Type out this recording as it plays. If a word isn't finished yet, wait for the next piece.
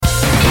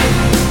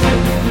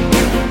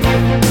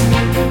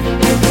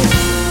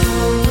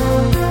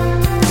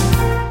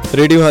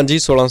Radio ਹਾਂਜੀ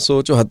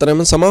 1674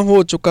 M ਸਮਾਂ ਹੋ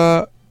ਚੁੱਕਾ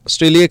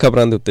ਆਸਟ੍ਰੇਲੀਆ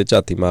ਖਬਰਾਂ ਦੇ ਉੱਤੇ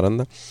ਝਾਤੀ ਮਾਰਨ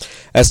ਦਾ।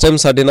 ਇਸ ਟਾਈਮ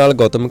ਸਾਡੇ ਨਾਲ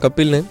ਗੌਤਮ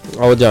ਕਪਿਲ ਨੇ।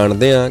 ਆਓ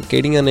ਜਾਣਦੇ ਹਾਂ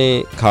ਕਿਹੜੀਆਂ ਨੇ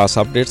ਖਾਸ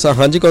ਅਪਡੇਟਸ।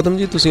 ਹਾਂਜੀ ਗੌਤਮ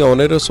ਜੀ, ਤੁਸੀਂ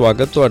ਆਨ 에ਅਰ ਹੋ,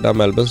 ਸਵਾਗਤ ਤੁਹਾਡਾ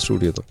ਮੈਲਬਰਨ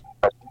ਸਟੂਡੀਓ ਤੋਂ।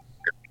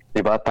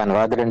 जी बहुत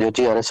धन्यवाद रंजोत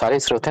जी और सारे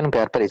श्रोते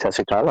प्यार भरी सत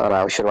श्री अकाल। और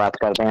आओ शुरुआत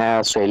करते हैं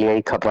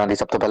आस्ट्रेलियाई खबरों की।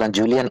 सब तो पहला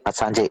जूलियन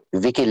असांजे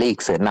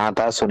विकीलीक्स ना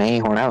तो सुने ही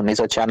होना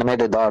 1996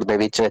 के दौर दे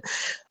विच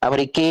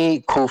अमरीकी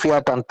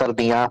खुफिया तंत्र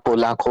दियां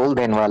पोलां खोल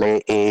देने वाले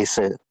इस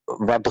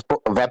वैब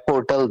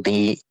पोर्टल दी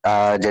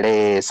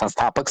ਜਿਹੜੇ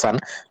ਸੰਸਥਾਪਕ ਸਨ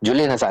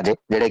ਜੂਲੀਅਨ ਅਸਾਂਜੇ,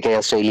 ਜਿਹੜੇ ਕਿ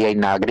ਆਸਟ੍ਰੇਲੀਆਈ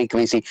ਨਾਗਰਿਕ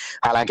ਵੀ ਸੀ।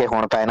 ਹਾਲਾਂਕਿ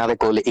ਹੁਣ ਤਾਂ ਇਹਨਾਂ ਦੇ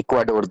ਕੋਲ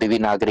ਇਕਵਾਡੋਰ ਦੀ ਵੀ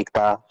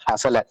ਨਾਗਰਿਕਤਾ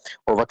ਹਾਸਲ ਹੈ।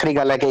 ਉਹ ਵੱਖਰੀ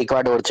ਗੱਲ ਹੈ ਕਿ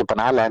ਇਕਵਾਡੋਰ ਚ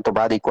ਪਨਾਹ ਲੈਣ ਤੋਂ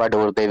ਬਾਅਦ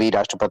ਇਕਵਾਡੋਰ ਦੇ ਵੀ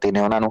ਰਾਸ਼ਟਰਪਤੀ ਨੇ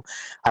ਉਹਨਾਂ ਨੂੰ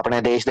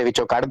ਆਪਣੇ ਦੇਸ਼ ਦੇ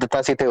ਵਿੱਚੋਂ ਕੱਢ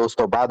ਦਿੱਤਾ ਸੀ ਤੇ ਉਸ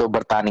ਤੋਂ ਬਾਅਦ ਉਹ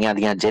ਬਰਤਾਨੀਆ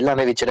ਦੀਆਂ ਜੇਲ੍ਹਾਂ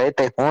ਦੇ ਵਿੱਚ ਰਹੇ।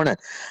 ਤੇ ਹੁਣ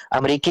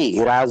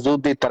ਅਮਰੀਕੀ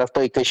ਰਾਜਦੂਤ ਦੀ ਤਰਫ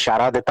ਤੋਂ ਇੱਕ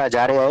ਇਸ਼ਾਰਾ ਦਿੱਤਾ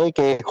ਜਾ ਰਿਹਾ ਹੈ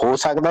ਕਿ ਹੋ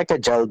ਸਕਦਾ ਕਿ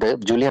ਜਲਦ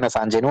ਜੂਲੀਅਨ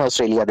ਅਸਾਂਜੇ ਨੂੰ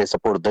ਆਸਟ੍ਰੇਲੀਆ ਦੇ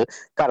ਸਪੁਰਦ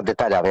ਕਰ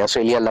ਦਿੱਤਾ ਜਾਵੇ।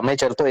 ਆਸਟ੍ਰੇਲੀਆ ਲੰਮੇ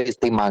ਚਿਰ ਤੋਂ ਇਸ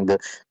ਦੀ ਮੰਗ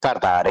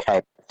ਕਰਦਾ ਆ ਰਿਹਾ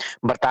ਹੈ।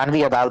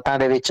 ਬਰਤਾਨਵੀ ਅਦਾਲਤਾਂ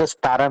ਦੇ ਵਿੱਚ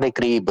 17 ਦੇ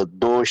ਕਰੀਬ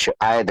ਦੋਸ਼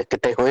ਆਇਦ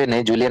ਕੀਤੇ ਹੋਏ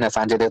ਨੇ ਜੂਲੀਅਨ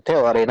ਅਸਾਂਜੇ ਦੇ ਉੱਤੇ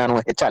ਔਰ ਇਹਨਾਂ ਨੂੰ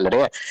ਇਹ ਚੱਲ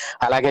ਰਿਹਾ।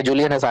 ਹਾਲਾਂਕਿ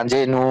ਜੂਲੀਅਨ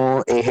ਅਸਾਂਜੇ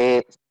ਨੂੰ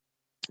ਇਹ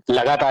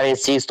ਲਗਾਤਾਰ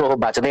ਇਸ ਚੀਜ਼ ਤੋਂ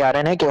ਬਚਦੇ ਆ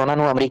ਰਹੇ ਨੇ ਕਿ ਉਹਨਾਂ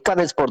ਨੂੰ ਅਮਰੀਕਾ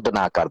ਦੇ ਸਪੁਰਦ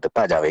ਨਾ ਕਰ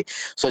ਦਿੱਤਾ ਜਾਵੇ।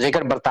 ਸੋ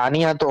ਜੇਕਰ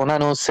ਬਰਤਾਨੀਆ ਤੋਂ ਉਹਨਾਂ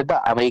ਨੂੰ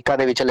ਸਿੱਧਾ ਅਮਰੀਕਾ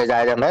ਦੇ ਵਿੱਚ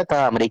ਲਿਜਾਇਆ ਜਾਂਦਾ ਹੈ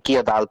ਤਾਂ ਅਮਰੀਕੀ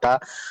ਅਦਾਲਤਾਂ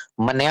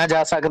ਮੰਨਿਆ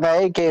ਜਾ ਸਕਦਾ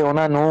ਹੈ ਕਿ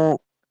ਉਹਨਾਂ ਨੂੰ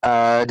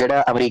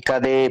ਜਿਹੜਾ ਅਮਰੀਕਾ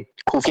ਦੇ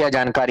ਖੁਫੀਆ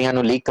ਜਾਣਕਾਰੀਆਂ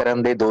ਨੂੰ ਲੀਕ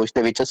ਕਰਨ ਦੇ ਦੋਸ਼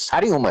ਦੇ ਵਿੱਚ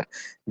ਸਾਰੀ ਉਮਰ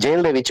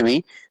ਜੇਲ੍ਹ ਦੇ ਵਿੱਚ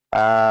ਵੀ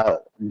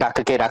ਡੱਕ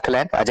ਕੇ ਰੱਖ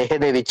ਲੈਣ। ਅਜਿਹੇ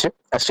ਦੇ ਵਿੱਚ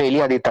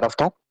ਆਸਟ੍ਰੇਲੀਆ ਦੀ ਤਰਫ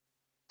ਤੋਂ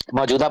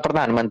ਮੌਜੂਦਾ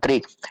ਪ੍ਰਧਾਨ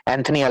ਮੰਤਰੀ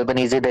ਐਂਥਨੀ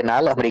ਅਲਬਨੀਜ਼ੀ ਦੇ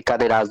ਨਾਲ ਅਮਰੀਕਾ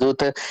ਦੇ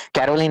ਰਾਜਦੂਤ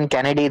ਕੈਰੋਲਿਨ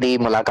ਕੈਨੇਡੀ ਦੀ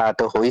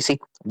ਮੁਲਾਕਾਤ ਹੋਈ ਸੀ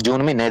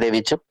ਜੂਨ ਮਹੀਨੇ ਦੇ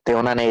ਵਿੱਚ ਤੇ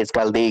ਉਹਨਾਂ ਨੇ ਇਸ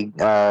ਗੱਲ ਦੀ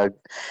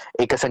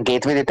ਇੱਕ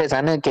ਸੰਕੇਤ ਵੀ ਦਿੱਤੇ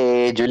ਸਨ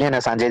ਕਿ ਜੂਲੀਅਨ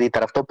ਅਸਾਂਜੇ ਦੀ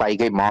ਤਰਫ ਤੋਂ ਪਾਈ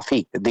ਗਈ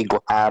ਮਾਫੀ ਦੀ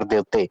ਗੁਹਾਰ ਦੇ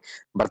ਉੱਤੇ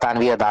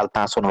ਬਰਤਾਨਵੀ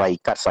ਅਦਾਲਤਾਂ ਸੁਣਵਾਈ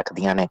ਕਰ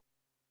ਸਕਦੀਆਂ ਨੇ।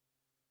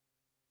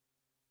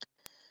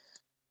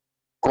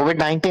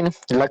 COVID-19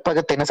 ਲਗਭਗ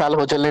 3 ਸਾਲ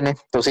ਹੋ ਚੱਲੇ ਨੇ।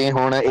 ਤੁਸੀਂ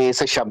ਹੁਣ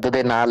ਇਸ ਸ਼ਬਦ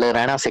ਦੇ ਨਾਲ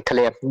ਰਹਿਣਾ ਸਿੱਖ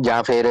ਲਿਆ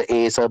ਜਾਂ ਫਿਰ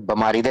ਇਸ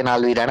ਬਿਮਾਰੀ ਦੇ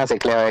ਨਾਲ ਵੀ ਰਹਿਣਾ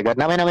ਸਿੱਖ ਲਿਆ ਹੋਏਗਾ।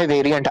 ਨਵੇਂ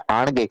ਵੇਰੀਐਂਟ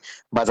ਆਉਣਗੇ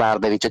ਬਾਜ਼ਾਰ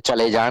ਦੇ ਵਿੱਚ,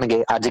 ਚਲੇ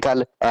ਜਾਣਗੇ। ਅੱਜ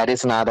ਕੱਲ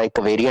ਐਰਿਸ ਨਾਂ ਦਾ ਇੱਕ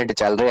ਵੇਰੀਐਂਟ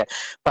ਚੱਲ ਰਿਹਾ,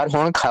 ਪਰ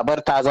ਹੁਣ ਖਬਰ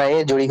ਤਾਜ਼ਾ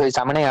ਇਹ ਜੁੜੀ ਹੋਈ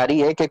ਸਾਹਮਣੇ ਆ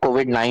ਰਹੀ ਹੈ ਕਿ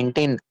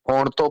COVID-19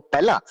 ਹੋਣ ਤੋਂ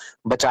ਪਹਿਲਾਂ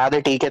ਬਚਾਅ ਦੇ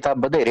ਟੀਕੇ ਤਾਂ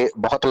ਬਥੇਰੇ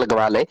ਬਹੁਤ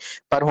ਲਗਵਾ ਲਏ,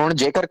 ਪਰ ਹੁਣ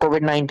ਜੇਕਰ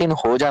COVID-19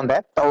 ਹੋ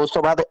ਜਾਂਦਾ ਤਾਂ ਉਸ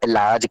ਤੋਂ ਬਾਅਦ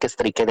ਇਲਾਜ ਕਿਸ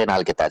ਤਰੀਕੇ ਦੇ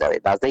ਨਾਲ ਕੀਤਾ ਜਾਵੇ।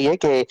 ਦੱਸ ਦਈਏ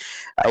ਕਿ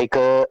ਇੱਕ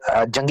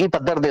ਜੰਗੀ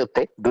ਪੱਧਰ ਦੇ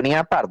ਉੱਤੇ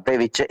ਦੁਨੀਆ ਭਰ ਦੇ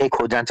ਵਿੱਚ ਇਹ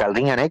ਖੋਜਾਂ ਚੱਲ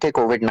ਰਹੀਆਂ ਨੇ ਕਿ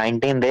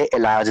COVID-19 ਦੇ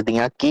ਇਲਾਜ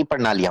ਦੀਆਂ ਕੀ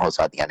ਪ੍ਰਣਾਲੀਆਂ ਹੋ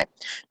ਸਕਦੀਆਂ ਨੇ।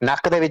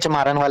 ਨੱਕ ਦੇ ਵਿੱਚ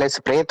ਮਾਰਨ ਵਾਲੇ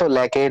ਸਪਰੇਅ ਤੋਂ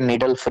ਲੈ ਕੇ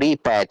ਨੀਡਲ ਫ੍ਰੀ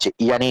ਪੈਚ,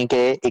 ਯਾਨੀ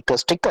ਕਿ ਇੱਕ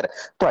ਸਟਿੱਕਰ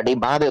ਤੁਹਾਡੀ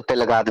ਬਾਂਹ ਦੇ ਉੱਤੇ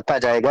ਲਗਾ ਦਿੱਤਾ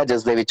ਜਾਏਗਾ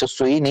ਜਿਸ ਦੇ ਵਿੱਚ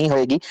ਸੂਈ ਨਹੀਂ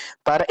ਹੋਏਗੀ,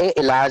 ਪਰ ਇਹ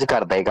ਇਲਾਜ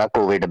ਕਰ ਦੇਗਾ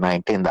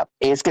COVID-19 ਦਾ।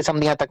 ਇਸ ਕਿਸਮ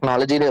ਦੀਆਂ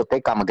ਟੈਕਨੋਲੋਜੀ ਦੇ ਉੱਤੇ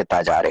ਕੰਮ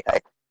ਕੀਤਾ ਜਾ ਰਿਹਾ ਹੈ।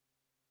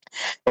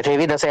 ਇੱਥੇ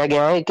ਵੀ ਦੱਸਿਆ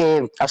ਗਿਆ ਹੈ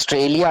ਕਿ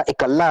ਆਸਟ੍ਰੇਲੀਆ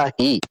ਇਕੱਲਾ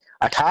ਹੀ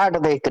 68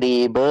 ਦੇ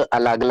ਕਰੀਬ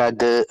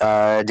ਅਲੱਗ-ਅਲੱਗ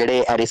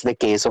ਜਿਹੜੇ ਐਰਿਸ ਦੇ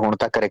ਕੇਸ ਹੁਣ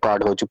ਤੱਕ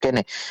ਰਿਕਾਰਡ ਹੋ ਚੁੱਕੇ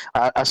ਨੇ।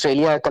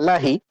 ਆਸਟ੍ਰੇਲੀਆ ਇਕੱਲਾ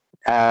ਹੀ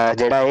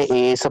ਜਿਹੜਾ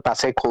ਇਸ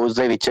ਪਾਸੇ ਖੋਜ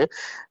ਦੇ ਵਿੱਚ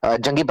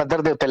ਜੰਗੀ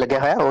ਪੱਧਰ ਦੇ ਉੱਤੇ ਲੱਗਿਆ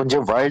ਹੋਇਆ। ਉਂਝ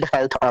ਵਰਲਡ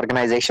ਹੈਲਥ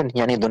ਆਰਗੇਨਾਈਜੇਸ਼ਨ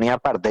ਯਾਨੀ ਦੁਨੀਆ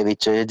ਭਰ ਦੇ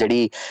ਵਿੱਚ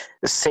ਜਿਹੜੀ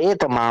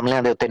ਸਿਹਤ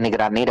ਮਾਮਲਿਆਂ ਦੇ ਉੱਤੇ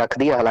ਨਿਗਰਾਨੀ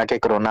ਰੱਖਦੀ ਹੈ, ਹਾਲਾਂਕਿ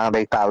ਕਰੋਨਾ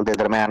ਦੇ ਕਾਲ ਦੇ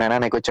ਦਰਮਿਆਨ ਇਹਨਾਂ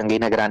ਨੇ ਕੋਈ ਚੰਗੀ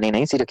ਨਿਗਰਾਨੀ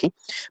ਨਹੀਂ ਸੀ ਰੱਖੀ,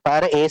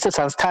 ਪਰ ਇਸ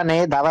ਸੰਸਥਾ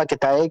ਨੇ ਦਾਅਵਾ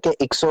ਕੀਤਾ ਹੈ ਕਿ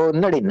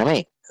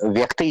 199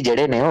 ਵਿਅਕਤੀ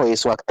ਜਿਹੜੇ ਨੇ ਉਹ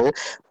ਇਸ ਵਕਤ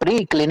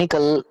ਪ੍ਰੀ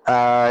ਕਲੀਨਿਕਲ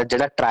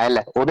ਜਿਹੜਾ ਟਰਾਇਲ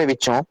ਹੈ ਉਹਦੇ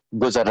ਵਿੱਚੋਂ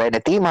ਗੁਜ਼ਰ ਰਹੇ ਨੇ।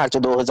 30 ਮਾਰਚ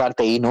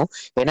 2023 ਨੂੰ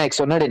ਇਹਨਾਂ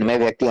 199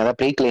 ਵਿਅਕਤੀਆਂ ਦਾ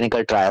ਪ੍ਰੀ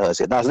ਕਲੀਨਿਕਲ ਟਰਾਇਲ ਹੋਇਆ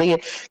ਸੀ। ਦੱਸ ਦਈਏ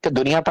ਕਿ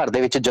ਦੁਨੀਆ ਭਰ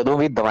ਦੇ ਵਿੱਚ ਜਦੋਂ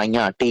ਵੀ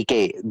ਦਵਾਈਆਂ,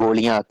 ਟੀਕੇ,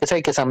 ਗੋਲੀਆਂ,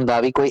 ਕਿਸੇ ਕਿਸਮ ਦਾ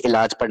ਵੀ ਕੋਈ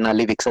ਇਲਾਜ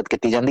ਪ੍ਰਣਾਲੀ ਵਿਕਸਿਤ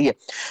ਕੀਤੀ ਜਾਂਦੀ ਹੈ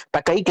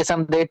ਤਾਂ ਕਈ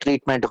ਕਿਸਮ ਦੇ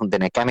ਟ੍ਰੀਟਮੈਂਟ ਹੁੰਦੇ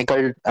ਨੇ।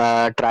 ਕੈਮੀਕਲ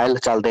ਟਰਾਇਲ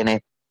ਚੱਲਦੇ ਨੇ,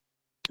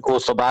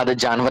 ਉਸ ਤੋਂ ਬਾਅਦ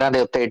ਜਾਨਵਰਾਂ ਦੇ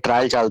ਉੱਤੇ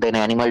ਟਰਾਇਲ ਚੱਲਦੇ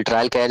ਨੇ, ਐਨੀਮਲ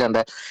ਟਰਾਇਲ ਕਿਹਾ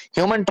ਜਾਂਦਾ।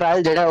 ਹਿਊਮਨ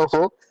ਟਰਾਇਲ ਜਿਹੜਾ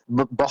ਉਹ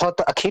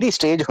ਬਹੁਤ ਅਖੀਰੀ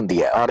ਸਟੇਜ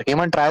ਹੁੰਦੀ ਹੈ ਔਰ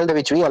ਹਿਊਮਨ ਟਰਾਇਲ ਦੇ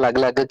ਵਿੱਚ ਵੀ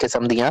ਅਲੱਗ-ਅਲੱਗ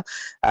ਕਿਸਮ ਦੀਆਂ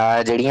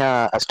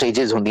ਜਿਹੜੀਆਂ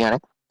ਸਟੇਜਿਸ ਹੁੰਦੀਆਂ ਨੇ।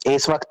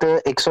 ਇਸ ਵਕਤ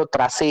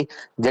 183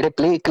 ਜਿਹੜੇ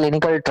ਪ੍ਰੀ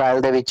ਕਲੀਨਿਕਲ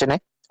ਟਰਾਇਲ ਦੇ ਵਿੱਚ ਨੇ,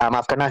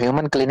 ਮਾਫ ਕਰਨਾ,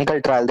 ਹਿਊਮਨ ਕਲੀਨਿਕਲ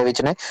ਟਰਾਇਲ ਦੇ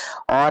ਵਿੱਚ ਨੇ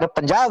ਔਰ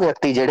 50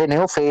 ਵਿਅਕਤੀ ਜਿਹੜੇ ਨੇ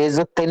ਉਹ ਫੇਜ਼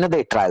 3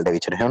 ਦੇ ਟਰਾਇਲ ਦੇ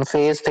ਵਿੱਚ ਨੇ। ਹੁਣ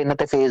ਫੇਜ਼ 3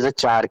 ਤੇ ਫੇਜ਼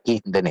 4 ਕੀ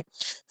ਹੁੰਦੇ ਨੇ?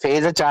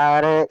 ਫੇਜ਼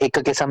 4 ਇੱਕ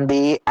ਕਿਸਮ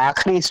ਦੀ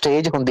ਆਖਰੀ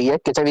ਸਟੇਜ ਹੁੰਦੀ ਹੈ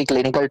ਕਿਸੇ ਵੀ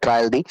ਕਲੀਨਿਕਲ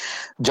ਟਰਾਇਲ ਦੀ,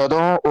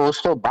 ਜਦੋਂ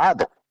ਉਸ ਤੋਂ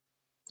ਬਾਅਦ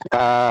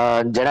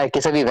ਜਿਹੜਾ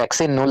ਕਿਸੇ ਵੀ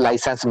ਵੈਕਸੀਨ ਨੂੰ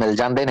ਲਾਇਸੈਂਸ ਮਿਲ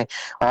ਜਾਂਦੇ ਨੇ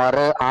ਔਰ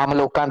ਆਮ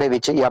ਲੋਕਾਂ ਦੇ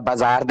ਵਿੱਚ ਜਾਂ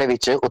ਬਾਜ਼ਾਰ ਦੇ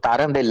ਵਿੱਚ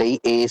ਉਤਾਰਨ ਦੇ ਲਈ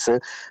ਇਸ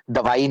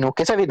ਦਵਾਈ ਨੂੰ,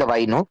 ਕਿਸੇ ਵੀ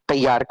ਦਵਾਈ ਨੂੰ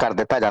ਤਿਆਰ ਕਰ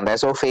ਦਿੱਤਾ ਜਾਂਦਾ ਹੈ।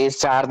 ਸੋ ਫੇਜ਼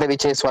 4 ਦੇ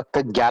ਵਿੱਚ ਇਸ ਵਕਤ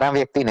 11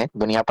 ਵਿਅਕਤੀ ਨੇ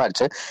ਦੁਨੀਆ ਭਰ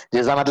 'ਚ,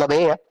 ਜਿਸ ਦਾ ਮਤਲਬ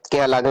ਇਹ ਹੈ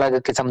ਕਿ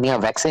ਅਲੱਗ-ਅਲੱਗ ਕਿਸਮ ਦੀਆਂ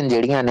ਵੈਕਸੀਨ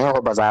ਜਿਹੜੀਆਂ ਨੇ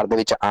ਉਹ ਬਾਜ਼ਾਰ ਦੇ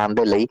ਵਿੱਚ ਆਉਣ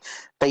ਦੇ ਲਈ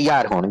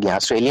ਤਿਆਰ ਹੋਣਗੀਆਂ।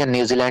 Australian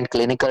New Zealand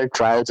clinical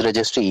trials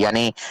registry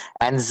ਯਾਨੀ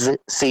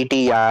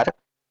NCTR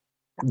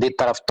ਦੀ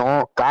ਤਰਫ ਤੋਂ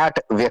 61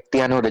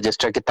 ਵਿਅਕਤੀਆਂ ਨੂੰ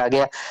ਰਜਿਸਟਰ ਕੀਤਾ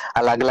ਗਿਆ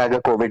ਅਲੱਗ-ਅਲੱਗ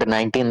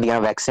COVID-19 ਦੀਆਂ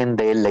ਵੈਕਸੀਨ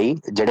ਦੇ ਲਈ,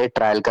 ਜਿਹੜੇ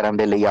ਟਰਾਇਲ ਕਰਨ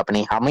ਦੇ ਲਈ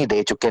ਆਪਣੀ ਹਾਮੀ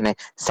ਦੇ ਚੁੱਕੇ ਨੇ,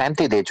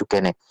 ਸਹਿਮਤੀ ਦੇ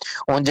ਚੁੱਕੇ ਨੇ।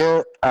 ਉਂਝ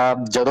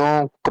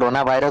ਜਦੋਂ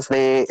ਕਰੋਨਾ ਵਾਇਰਸ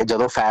ਦੇ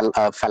ਜਦੋਂ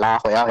ਫੈਲਾਅ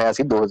ਹੋਇਆ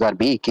ਸੀ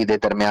 2020-21 ਦੇ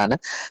ਦਰਮਿਆਨ,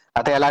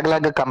 ਅਤੇ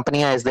ਅਲੱਗ-ਅਲੱਗ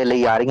ਕੰਪਨੀਆਂ ਇਸ ਦੇ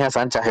ਲਈ ਆ ਰਹੀਆਂ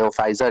ਸਨ, ਚਾਹੇ ਉਹ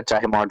ਫਾਈਜ਼ਰ,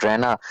 ਚਾਹੇ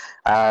ਮੋਡਰਨਾ,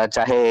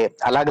 ਚਾਹੇ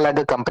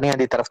ਅਲੱਗ-ਅਲੱਗ ਕੰਪਨੀਆਂ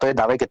ਦੀ ਤਰਫ ਤੋਂ ਇਹ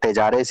ਦਾਅਵੇ ਕੀਤੇ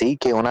ਜਾ ਰਹੇ ਸੀ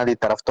ਕਿ ਉਹਨਾਂ ਦੀ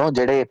ਤਰਫ ਤੋਂ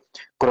ਜਿਹੜੇ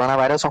ਕੋਰੋਨਾ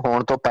ਵਾਇਰਸ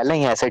ਹੋਣ ਤੋਂ ਪਹਿਲਾਂ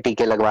ਹੀ ਐਸੇ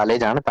ਟੀਕੇ ਲਗਵਾ ਲਏ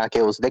ਜਾਣ ਤਾਂ ਕਿ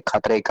ਉਸਦੇ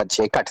ਖਤਰੇ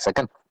ਖਦਸ਼ੇ ਘਟ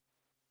ਸਕਣ।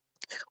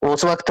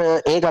 ਉਸ ਵਕਤ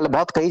ਇਹ ਗੱਲ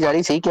ਬਹੁਤ ਕਹੀ ਜਾ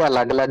ਰਹੀ ਸੀ ਕਿ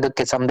ਅਲੱਗ-ਅਲੱਗ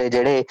ਕਿਸਮ ਦੇ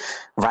ਜਿਹੜੇ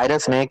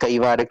ਵਾਇਰਸ ਨੇ, ਕਈ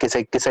ਵਾਰ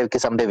ਕਿਸੇ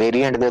ਕਿਸਮ ਦੇ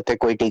ਵੇਰੀਐਂਟ ਦੇ ਉੱਤੇ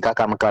ਕੋਈ ਟੀਕਾ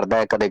ਕੰਮ ਕਰਦਾ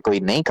ਹੈ, ਕਦੇ ਕੋਈ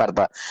ਨਹੀਂ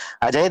ਕਰਦਾ।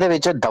 ਅਜਿਹੇ ਦੇ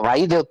ਵਿੱਚ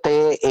ਦਵਾਈ ਦੇ ਉੱਤੇ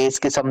ਇਸ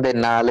ਕਿਸਮ ਦੇ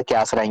ਨਾਲ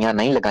ਕਿਆਸਰਾਈਆਂ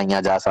ਨਹੀਂ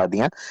ਲਗਾਈਆਂ ਜਾ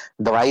ਸਕਦੀਆਂ।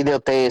 ਦਵਾਈ ਦੇ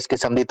ਉੱਤੇ ਇਸ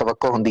ਕਿਸਮ ਦੀ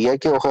ਤਵੱਕੋ ਹੁੰਦੀ ਹੈ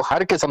ਕਿ ਉਹ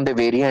ਹਰ ਕਿਸਮ ਦੇ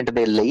ਵੇਰੀਐਂਟ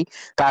ਦੇ ਲਈ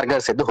ਕਾਰਗਰ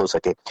ਸਿੱਧ ਹੋ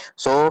ਸਕੇ।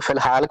 ਸੋ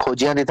ਫਿਲਹਾਲ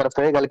ਖੋਜੀਆਂ ਦੀ ਤਰਫ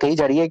ਤੋਂ ਇਹ ਗੱਲ ਕਹੀ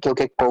ਜਾ ਰਹੀ ਹੈ,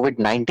 ਕਿਉਂਕਿ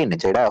ਕੋਵਿਡ-19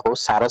 ਜਿਹੜਾ ਉਹ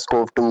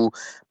SARS-CoV-2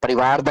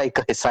 ਪਰਿਵਾਰ ਦਾ ਇੱਕ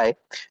ਹਿੱਸਾ ਹੈ।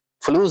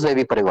 ਫਲੂਜ਼ ਦੇ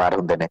ਵੀ ਪਰਿਵਾਰ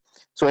ਹੁੰਦੇ ਨੇ,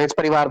 ਸੋ ਇਸ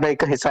ਪਰਿਵਾਰ ਦਾ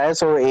ਇੱਕ ਹਿੱਸਾ ਹੈ।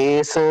 ਸੋ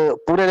ਇਸ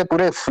ਪੂਰੇ ਦੇ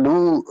ਪੂਰੇ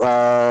ਫਲੂ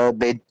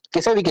ਦੇ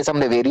ਕਿਸੇ ਵੀ ਕਿਸਮ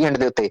ਦੇ ਵੇਰੀਐਂਟ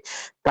ਦੇ ਉੱਤੇ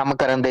ਕੰਮ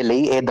ਕਰਨ ਦੇ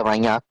ਲਈ ਇਹ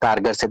ਦਵਾਈਆਂ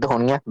ਕਾਰਗਰ ਸਿੱਧ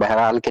ਹੋਣਗੀਆਂ।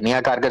 ਬਹਿਰਹਾਲ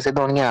ਕਿੰਨੀਆਂ ਕਾਰਗਰ ਸਿੱਧ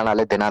ਹੋਣਗੀਆਂ ਆਉਣ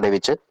ਵਾਲੇ ਦਿਨਾਂ ਦੇ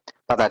ਵਿੱਚ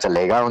ਪਤਾ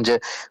ਚੱਲੇਗਾ। ਉਂਝ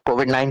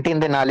ਕੋਵਿਡ-19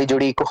 ਦੇ ਨਾਲ ਹੀ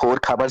ਜੁੜੀ ਇੱਕ ਹੋਰ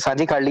ਖਬਰ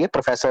ਸਾਂਝੀ ਕਰ ਲਈਏ।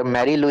 ਪ੍ਰੋਫੈਸਰ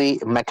ਮੈਰੀ ਲੂਈ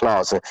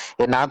ਮੈਕਲੌਸ,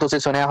 ਇਹ ਨਾਂ ਤੁਸੀਂ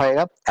ਸੁਣਿਆ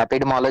ਹੋਏਗਾ,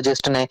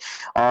 ਐਪੀਡਮੋਲੋਜਿਸਟ ਨੇ,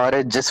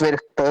 ਔਰ ਜਿਸ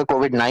ਵਕਤ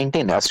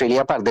ਕੋਵਿਡ-19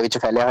 ਆਸਟ੍ਰੇਲੀਆ ਭਰ ਦੇ ਵਿੱਚ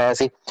ਫੈਲਿਆ ਹੋਇਆ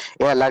ਸੀ,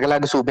 ਇਹ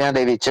ਅਲੱਗ-ਅਲੱਗ ਸੂਬਿਆਂ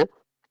ਦੇ ਵਿੱਚ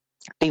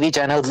ਟੀਵੀ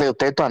ਚੈਨਲਸ ਦੇ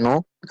ਉੱਤੇ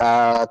ਤੁਹਾਨੂੰ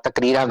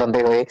ਤਕਰੀਰਾਂ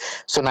ਦਿੰਦੇ ਹੋਏ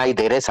ਸੁਣਾਈ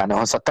ਦੇ ਰਹੇ ਸਨ।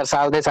 ਉਹ 70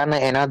 ਸਾਲ ਦੇ ਸਨ,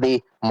 ਇਹਨਾਂ ਦੀ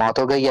ਮੌਤ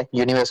ਹੋ ਗਈ ਹੈ।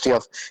 University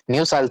of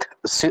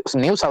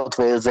New South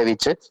Wales ਦੇ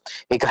ਵਿੱਚ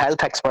ਇੱਕ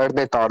ਹੈਲਥ ਐਕਸਪਰਟ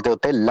ਦੇ ਤੌਰ ਦੇ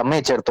ਉੱਤੇ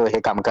ਲੰਮੇ ਚਿਰ ਤੋਂ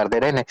ਇਹ ਕੰਮ ਕਰਦੇ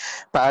ਰਹੇ ਨੇ,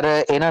 ਪਰ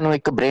ਇਹਨਾਂ ਨੂੰ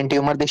ਇੱਕ ਬ੍ਰੇਨ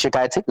ਟਿਊਮਰ ਦੀ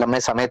ਸ਼ਿਕਾਇਤ ਸੀ, ਲੰਮੇ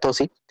ਸਮੇਂ ਤੋਂ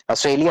ਸੀ।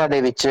 ਆਸਟ੍ਰੇਲੀਆ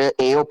ਦੇ ਵਿੱਚ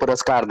ਏਓ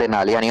ਪੁਰਸਕਾਰ ਦੇ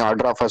ਨਾਲ, ਯਾਨੀ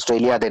ਆਰਡਰ ਆਫ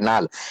ਆਸਟ੍ਰੇਲੀਆ ਦੇ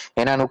ਨਾਲ,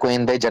 ਇਹਨਾਂ ਨੂੰ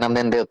ਕੁਈਨ ਦੇ ਜਨਮ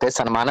ਦਿਨ ਦੇ ਉੱਤੇ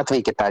ਸਨਮਾਨਿਤ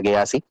ਵੀ ਕੀਤਾ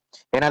ਗਿਆ ਸੀ।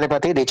 ਇਹਨਾਂ ਦੇ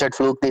ਪਤੀ ਰਿਚਰਡ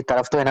ਫਲੂਕ ਦੀ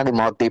ਤਰਫ ਤੋਂ ਇਹਨਾਂ ਦੀ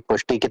ਮੌਤ ਦੀ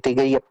ਪੁਸ਼ਟੀ ਕੀਤੀ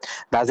ਗਈ ਹੈ।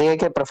 ਦੱਸਦੇ ਹੈ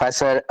ਕਿ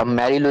ਪ੍ਰੋਫੈਸਰ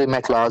ਮੈਰੀ ਲੂਈ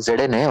ਮੈਕਲੌਸ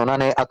ਜਿਹੜੇ ਨੇ, ਉਹਨਾਂ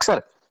ਨੇ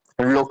ਅਕਸਰ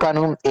ਲੋਕਾਂ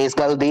ਨੂੰ ਇਸ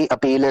ਗੱਲ ਦੀ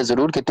ਅਪੀਲ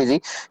ਜ਼ਰੂਰ ਕੀਤੀ ਸੀ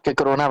ਕਿ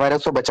ਕਰੋਨਾ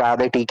ਵਾਇਰਸ ਤੋਂ ਬਚਾਅ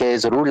ਦੇ ਟੀਕੇ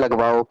ਜ਼ਰੂਰ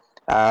ਲਗਵਾਓ,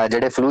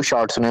 ਜਿਹੜੇ ਫਲੂ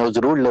ਸ਼ਾਟਸ ਨੇ ਉਹ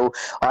ਜ਼ਰੂਰ ਲਓ।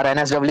 ਔਰ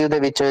NSW ਦੇ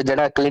ਵਿੱਚ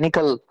ਜਿਹੜਾ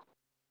ਕਲੀਨਿਕਲ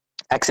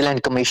ਐਕਸੀਲੈਂਟ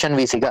ਕਮਿਸ਼ਨ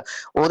ਵੀ ਸੀਗਾ,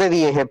 ਉਹਦੇ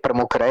ਵੀ ਇਹ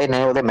ਪ੍ਰਮੁੱਖ ਰਹੇ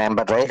ਨੇ, ਉਹਦੇ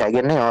ਮੈਂਬਰ ਰਹੇ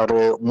ਹੈਗੇ ਨੇ, ਔਰ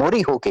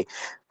ਮੋਹਰੀ ਹੋ ਕੇ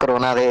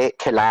ਕਰੋਨਾ ਦੇ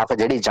ਖਿਲਾਫ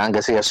ਜਿਹੜੀ ਜੰਗ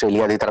ਸੀ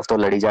ਆਸਟ੍ਰੇਲੀਆ ਦੀ ਤਰਫ ਤੋਂ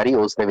ਲੜੀ ਜਾ ਰਹੀ,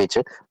 ਉਸ ਦੇ ਵਿੱਚ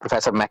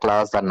ਪ੍ਰੋਫੈਸਰ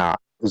ਮੈਕਲੌਸ ਦਾ ਨਾਂ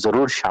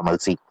ਜ਼ਰੂਰ ਸ਼ਾਮਲ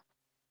ਸੀ।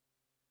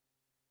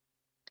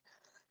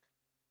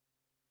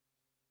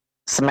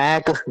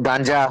 ਸਮੈਕ,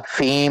 ਗਾਂਜਾ,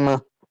 ਫੀਮ,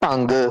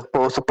 ਭੰਗ,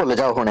 ਪੋਸਟ ਭੁੱਲ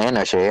ਜਾਓ ਹੁਣ ਇਹ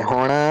ਨਸ਼ੇ।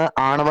 ਹੁਣ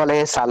ਆਉਣ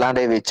ਵਾਲੇ ਸਾਲਾਂ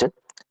ਦੇ ਵਿੱਚ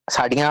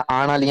ਸਾਡੀਆਂ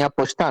ਆਉਣ ਵਾਲੀਆਂ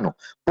ਪੁਸ਼ਤਾਂ ਨੂੰ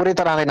ਪੂਰੀ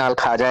ਤਰ੍ਹਾਂ ਦੇ ਨਾਲ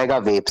ਖਾ ਜਾਏਗਾ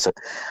ਵੇਪਸ।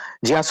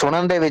 ਜੀ ਹਾਂ,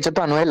 ਸੁਣਨ ਦੇ ਵਿੱਚ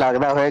ਤੁਹਾਨੂੰ ਇਹ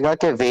ਲੱਗਦਾ ਹੋਏਗਾ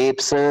ਕਿ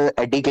ਵੇਪਸ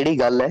ਐਡੀ ਕਿਹੜੀ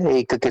ਗੱਲ ਹੈ,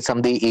 ਇੱਕ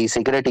ਕਿਸਮ ਦੀ ਈ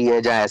ਸਿਗਰਟ ਹੀ ਹੈ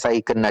ਜਾਂ ਐਸਾ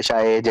ਇੱਕ ਨਸ਼ਾ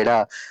ਹੈ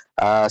ਜਿਹੜਾ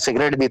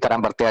ਸਿਗਰਟ ਦੀ ਤਰ੍ਹਾਂ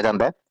ਵਰਤਿਆ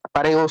ਜਾਂਦਾ ਹੈ,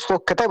 ਪਰ ਇਹ ਉਸ ਤੋਂ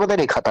ਕਿਤੇ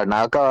ਵਧੇਰੇ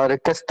ਖਤਰਨਾਕ। ਔਰ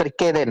ਕਿਸ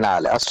ਤਰੀਕੇ ਦੇ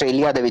ਨਾਲ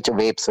ਆਸਟ੍ਰੇਲੀਆ ਦੇ ਵਿੱਚ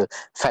ਵੇਪਸ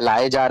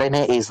ਫੈਲਾਏ ਜਾ ਰਹੇ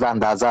ਨੇ, ਇਸ ਦਾ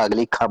ਅੰਦਾਜ਼ਾ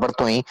ਅਗਲੀ ਖਬਰ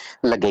ਤੋਂ ਹੀ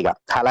ਲੱਗੇਗਾ।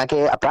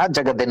 ਹਾਲਾਂਕਿ ਅਪਰਾਧ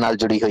ਜਗਤ ਦੇ ਨਾਲ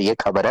ਜੁੜੀ ਹੋਈ ਇਹ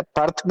ਖਬਰ ਹੈ।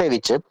 ਪਰਥ ਦੇ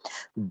ਵਿੱਚ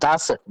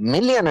 $10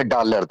 ਮਿਲੀਅਨ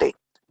ਦੇ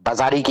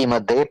ਬਾਜ਼ਾਰੀ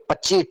ਕੀਮਤ ਦੇ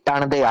 25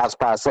 ਟਨ ਦੇ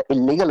ਆਸ-ਪਾਸ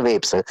ਇਲੀਗਲ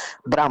ਵੇਪਸ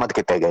ਬਰਾਮਦ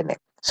ਕੀਤੇ ਗਏ ਨੇ।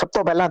 ਸਭ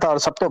ਤੋਂ ਪਹਿਲਾਂ ਤਾਂ ਔਰ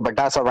ਸਭ ਤੋਂ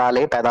ਵੱਡਾ ਸਵਾਲ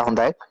ਇਹ ਪੈਦਾ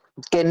ਹੁੰਦਾ ਹੈ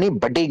ਕਿ ਇੰਨੀ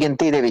ਵੱਡੀ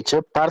ਗਿਣਤੀ ਦੇ ਵਿੱਚ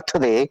ਪਰਥ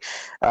ਦੇ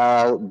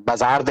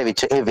ਬਾਜ਼ਾਰ ਦੇ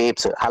ਵਿੱਚ ਇਹ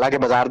ਵੇਪਸ, ਹਾਲਾਂਕਿ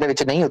ਬਾਜ਼ਾਰ ਦੇ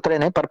ਵਿੱਚ ਨਹੀਂ ਉਤਰੇ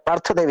ਨੇ, ਪਰ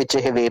ਪਰਥ ਦੇ ਵਿੱਚ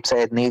ਇਹ ਵੇਪਸ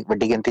ਇੰਨੀ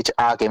ਵੱਡੀ ਗਿਣਤੀ 'ਚ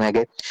ਆ ਕਿਵੇਂ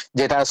ਗਏ?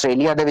 ਜੇ ਤਾਂ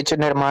ਆਸਟ੍ਰੇਲੀਆ ਦੇ ਵਿੱਚ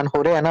ਨਿਰਮਾਣ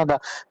ਹੋ ਰਿਹਾ ਇਹਨਾਂ ਦਾ,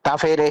 ਤਾਂ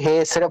ਫਿਰ ਇਹ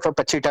ਸਿਰਫ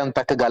 25 ਟਨ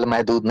ਤੱਕ ਗੱਲ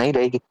ਮਹਿਦੂਦ ਨਹੀਂ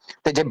ਰਹੇਗੀ,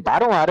 ਤੇ ਜੇ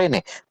ਬਾਹਰੋਂ ਆ ਰਹੇ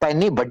ਨੇ ਤਾਂ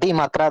ਇੰਨੀ ਵੱਡੀ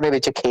ਮਾਤਰਾ ਦੇ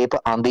ਵਿੱਚ ਖੇਪ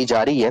ਆਉਂਦੀ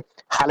ਜਾ ਰਹੀ ਹੈ,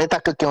 ਹਾਲੇ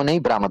ਤੱਕ ਕਿਉਂ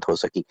ਨਹੀਂ ਬਰਾਮਦ ਹੋ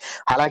ਸਕੀ?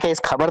 ਹਾਲਾਂਕਿ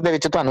ਇਸ ਖਬਰ ਦੇ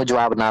ਵਿੱਚ ਤੁਹਾਨੂੰ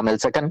ਜਵਾਬ ਨਾ ਮਿਲ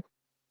ਸਕਣ,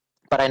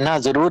 ਪਰ ਇੰਨਾ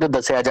ਜ਼ਰੂਰ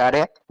ਦੱਸਿਆ ਜਾ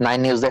ਰਿਹਾ 9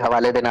 ਨਿਊਜ਼ ਦੇ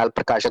ਹਵਾਲੇ ਦੇ ਨਾਲ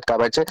ਪ੍ਰਕਾਸ਼ਿਤ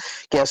ਖਬਰ 'ਚ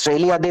ਕਿ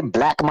ਆਸਟ੍ਰੇਲੀਆ ਦੇ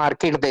ਬਲੈਕ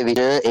ਮਾਰਕੀਟ ਦੇ ਵਿੱਚ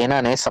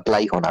ਇਹਨਾਂ ਨੇ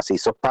ਸਪਲਾਈ ਹੋਣਾ ਸੀ।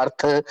 ਸੋ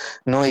ਪਰਥ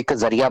ਨੂੰ ਇੱਕ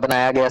ਜ਼ਰੀਆ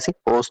ਬਣਾਇਆ ਗਿਆ ਸੀ।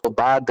 ਉਸ ਤੋਂ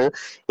ਬਾਅਦ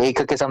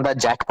ਇੱਕ ਕਿਸਮ ਦਾ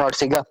ਜੈਕਪਾਟ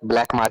ਸੀਗਾ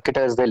ਬਲੈਕ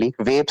ਮਾਰਕੀਟਰਸ ਦੇ ਲਈ।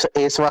 ਵੇਪਸ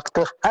ਇਸ ਵਕਤ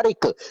ਹਰ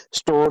ਇੱਕ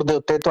ਸਟੋਰ ਦੇ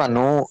ਉੱਤੇ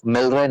ਤੁਹਾਨੂੰ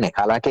ਮਿਲ ਰਹੇ ਨੇ।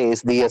 ਹਾਲਾਂਕਿ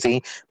ਇਸ ਦੀ ਅਸੀਂ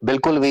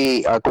ਬਿਲਕੁਲ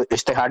ਵੀ ਕੋਈ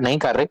ਇਸ਼ਤਿਹਾਰ ਨਹੀਂ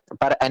ਕਰ ਰਹੇ,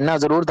 ਪਰ ਇੰਨਾ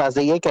ਜ਼ਰੂਰ ਦੱਸ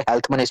ਦਈਏ ਕਿ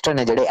ਹੈਲਥ ਮਿਨਿਸਟਰ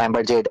ਨੇ ਜਿਹੜੇ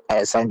ਐਂਬਰਜੇਡ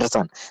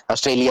ਸੈਂਡਰਸਨ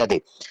ਆਸਟ੍ਰੇਲੀਆ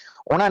ਦੇ,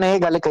 ਉਹਨਾਂ ਨੇ ਇਹ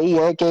ਗੱਲ ਕਹੀ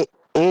ਹੈ ਕਿ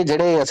ਇਹ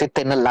ਜਿਹੜੇ ਅਸੀਂ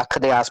 3 ਲੱਖ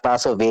ਦੇ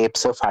ਆਸ-ਪਾਸ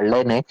ਵੇਪਸ ਫੜ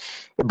ਲਏ ਨੇ,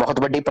 ਇਹ ਬਹੁਤ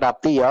ਵੱਡੀ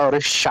ਪ੍ਰਾਪਤੀ ਆ, ਔਰ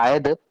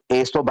ਸ਼ਾਇਦ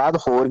ਇਸ ਤੋਂ ਬਾਅਦ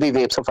ਹੋਰ ਵੀ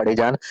ਵੇਪਸ ਫੜੇ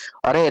ਜਾਣ।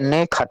 ਔਰ ਇਹ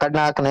ਇੰਨੇ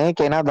ਖਤਰਨਾਕ ਨੇ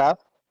ਕਿ ਇਹਨਾਂ ਦਾ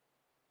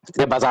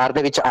ਜੇ ਬਾਜ਼ਾਰ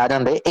ਦੇ ਵਿੱਚ ਆ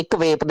ਜਾਂਦੇ, ਇੱਕ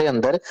ਵੇਪ ਦੇ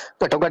ਅੰਦਰ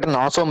ਘੱਟੋ ਘੱਟ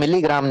 900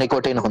 ਮਿਲੀਗ੍ਰਾਮ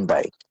ਨਿਕੋਟਿਨ ਹੁੰਦਾ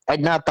ਹੈ,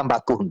 ਇੰਨਾ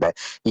ਤੰਬਾਕੂ ਹੁੰਦਾ ਹੈ,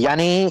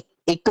 ਯਾਨੀ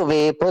ਇੱਕ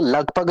ਵੇਪ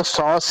ਲਗਭਗ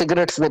 100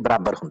 ਸਿਗਰਟਸ ਦੇ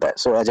ਬਰਾਬਰ ਹੁੰਦਾ ਹੈ।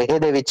 ਸੋ ਅਜਿਹੇ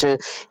ਦੇ ਵਿੱਚ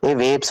ਇਹ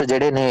ਵੇਪਸ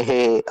ਜਿਹੜੇ ਨੇ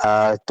ਇਹ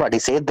ਤੁਹਾਡੀ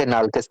ਸਿਹਤ ਦੇ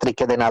ਨਾਲ ਕਿਸ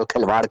ਤਰੀਕੇ ਦੇ ਨਾਲ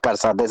ਖਿਲਵਾੜ ਕਰ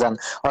ਸਕਦੇ ਸਨ,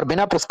 ਔਰ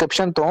ਬਿਨਾਂ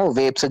ਪ੍ਰਿਸਕ੍ਰਿਪਸ਼ਨ ਤੋਂ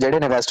ਵੇਪਸ ਜਿਹੜੇ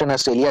ਨੇ ਵੈਸਟਰਨ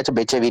ਆਸਟ੍ਰੇਲੀਆ 'ਚ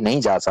ਵੇਚੇ ਵੀ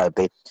ਨਹੀਂ ਜਾ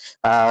ਸਕਦੇ।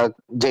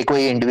 ਜੇ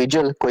ਕੋਈ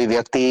ਇੰਡੀਵਿਜੂਅਲ, ਕੋਈ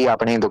ਵਿਅਕਤੀ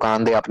ਆਪਣੀ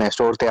ਦੁਕਾਨ ਦੇ, ਆਪਣੇ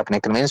ਸਟੋਰ ਤੇ, ਆਪਣੇ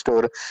ਕਨਵੀਨਸ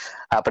ਸਟੋਰ,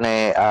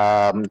 ਆਪਣੇ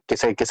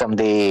ਕਿਸੇ ਕਿਸਮ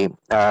ਦੀ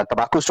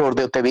ਤੰਬਾਕੂ ਸਟੋਰ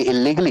ਦੇ ਉੱਤੇ ਵੀ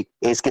ਇਲੀਗਲੀ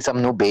ਇਸ ਕਿਸਮ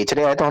ਨੂੰ ਵੇਚ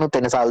ਰਿਹਾ ਹੈ ਤਾਂ ਉਹਨੂੰ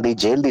 3 ਸਾਲ ਦੀ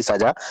ਜੇਲ੍ਹ ਦੀ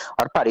ਸਜ਼ਾ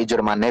ਔਰ ਭਾਰੀ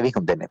ਜੁਰਮਾਨੇ ਵੀ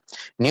ਹੁੰਦੇ ਨੇ।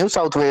 ਨਿਊ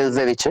ਸਾਊਥ ਵੇਲਜ਼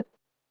ਦੇ ਵਿੱਚ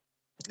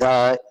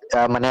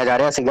ਮੰਨਿਆ ਜਾ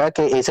ਰਿਹਾ ਸੀਗਾ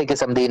ਕਿ ਇਸੇ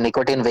ਕਿਸਮ ਦੀ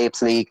ਨਿਕੋਟਿਨ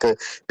ਵੇਪਸ ਦੀ ਇੱਕ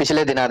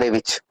ਪਿਛਲੇ ਦਿਨਾਂ ਦੇ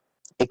ਵਿੱਚ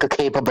ਇੱਕ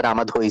ਖੇਪ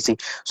ਬਰਾਮਦ ਹੋਈ ਸੀ।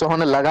 ਸੋ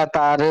ਹੁਣ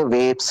ਲਗਾਤਾਰ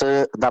ਵੇਪਸ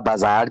ਦਾ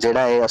ਬਾਜ਼ਾਰ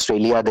ਜਿਹੜਾ ਹੈ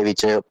ਆਸਟ੍ਰੇਲੀਆ ਦੇ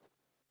ਵਿੱਚ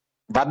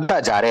ਵੱਧਦਾ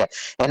ਜਾ ਰਿਹਾ।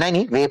 ਇਹਨਾਂ ਹੀ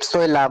ਨਹੀਂ, ਵੇਪਸ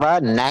ਤੋਂ ਇਲਾਵਾ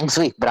ਨੈਂਗਸ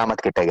ਵੀ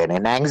ਬਰਾਮਦ ਕੀਤੇ ਗਏ ਨੇ।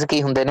 ਨੈਂਗਸ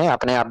ਕੀ ਹੁੰਦੇ ਨੇ?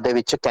 ਆਪਣੇ ਆਪ ਦੇ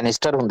ਵਿੱਚ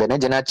ਕੈਨਿਸਟਰ ਹੁੰਦੇ ਨੇ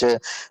ਜਿਨ੍ਹਾਂ 'ਚ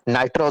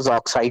ਨਾਈਟ੍ਰੋਸ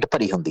ਆਕਸਾਈਡ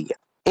ਭਰੀ ਹੁੰਦੀ ਹੈ।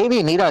 ਇਹ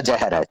ਵੀ ਨੀਰਾ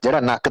ਜ਼ਹਿਰ ਹੈ ਜਿਹੜਾ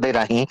ਨੱਕ ਦੇ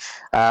ਰਾਹੀਂ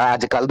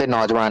ਅੱਜ ਕੱਲ੍ਹ ਦੇ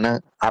ਨੌਜਵਾਨ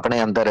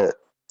ਆਪਣੇ ਅੰਦਰ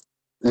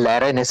ਲੈ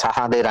ਰਹੇ ਨੇ,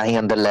 ਸਾਹਾਂ ਦੇ ਰਾਹੀਂ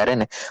ਅੰਦਰ ਲੈ ਰਹੇ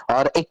ਨੇ।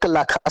 ਔਰ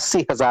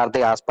 1,80,000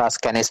 ਦੇ ਆਸ-ਪਾਸ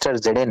ਕੈਨਿਸਟਰ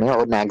ਜਿਹੜੇ ਨੇ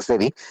ਉਹ ਨੈਗਸ ਦੇ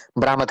ਵੀ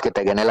ਬਰਾਮਦ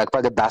ਕੀਤੇ ਗਏ ਨੇ।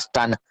 ਲਗਭਗ 10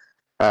 ਟਨ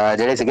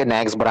ਜਿਹੜੇ ਸੀਗੇ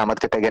ਨੈਗਸ ਬਰਾਮਦ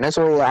ਕੀਤੇ ਗਏ ਨੇ।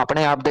 ਸੋ ਇਹ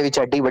ਆਪਣੇ ਆਪ ਦੇ ਵਿੱਚ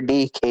ਐਡੀ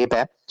ਵੱਡੀ ਖੇਪ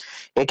ਹੈ।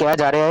 ਇਹ ਕਿਹਾ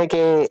ਜਾ ਰਿਹਾ ਹੈ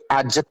ਕਿ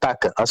ਅੱਜ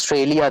ਤੱਕ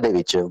ਆਸਟ੍ਰੇਲੀਆ ਦੇ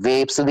ਵਿੱਚ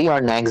ਵੇਪਸ ਦੀ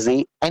ਔਰ ਨੈਗਸ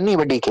ਦੀ ਇੰਨੀ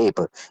ਵੱਡੀ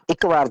ਖੇਪ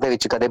ਇੱਕ ਵਾਰ ਦੇ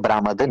ਵਿੱਚ ਕਦੇ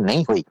ਬਰਾਮਦ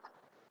ਨਹੀਂ ਹੋਈ।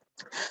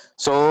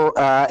 ਸੋ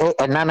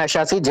ਇਹ ਇੰਨਾ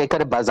ਨਸ਼ਾ ਸੀ,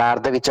 ਜੇਕਰ ਬਾਜ਼ਾਰ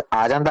ਦੇ ਵਿੱਚ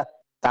ਆ ਜਾਂਦਾ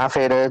ਤਾਂ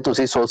ਫਿਰ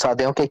ਤੁਸੀਂ ਸੋਚ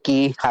ਸਕਦੇ ਹੋ ਕਿ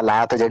ਕੀ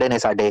ਹਾਲਾਤ ਜਿਹੜੇ ਨੇ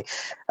ਸਾਡੇ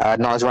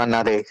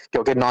ਨੌਜਵਾਨਾਂ ਦੇ,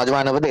 ਕਿਉਂਕਿ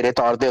ਨੌਜਵਾਨ ਵਧੇਰੇ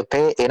ਤੌਰ ਦੇ ਉੱਤੇ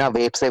ਇਹਨਾਂ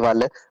ਵੇਪਸ ਦੇ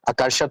ਵੱਲ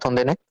ਆਕਰਸ਼ਿਤ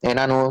ਹੁੰਦੇ ਨੇ।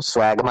 ਇਹਨਾਂ ਨੂੰ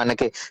ਸਵੈਗ ਮੰਨ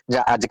ਕੇ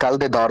ਜਾਂ ਅੱਜ ਕੱਲ੍ਹ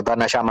ਦੇ ਦੌਰ ਦਾ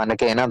ਨਸ਼ਾ ਮੰਨ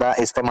ਕੇ ਇਹਨਾਂ ਦਾ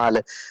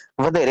ਇਸਤੇਮਾਲ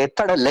ਵਧੇਰੇ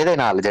ਧੜੱਲੇ ਦੇ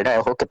ਨਾਲ ਜਿਹੜਾ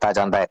ਉਹ ਕੀਤਾ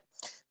ਜਾਂਦਾ ਹੈ।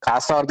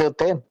 ਖਾਸ ਤੌਰ ਦੇ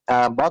ਉੱਤੇ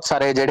ਬਹੁਤ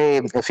ਸਾਰੇ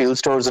ਜਿਹੜੇ ਫਿਊਲ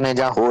ਸਟੋਰਸ ਨੇ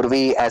ਜਾਂ ਹੋਰ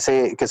ਵੀ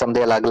ਐਸੇ ਕਿਸਮ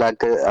ਦੇ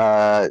ਅਲੱਗ-ਅਲੱਗ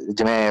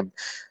ਜਿਵੇਂ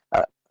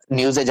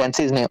ਨਿਊਜ਼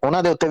ਏਜੰਸੀਜ਼ ਨੇ,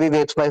 ਉਹਨਾਂ ਦੇ ਉੱਤੇ ਵੀ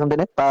ਵੇਪਸ ਪਏ ਹੁੰਦੇ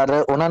ਨੇ, ਪਰ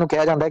ਉਹਨਾਂ ਨੂੰ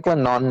ਕਿਹਾ ਜਾਂਦਾ ਹੈ ਕਿ ਉਹ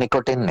ਨਾਨ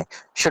ਨਿਕੋਟਿਨ ਨੇ।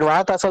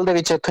 ਸ਼ੁਰੂਆਤ ਅਸਲ ਦੇ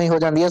ਵਿੱਚ ਇੱਥੋਂ ਹੀ ਹੋ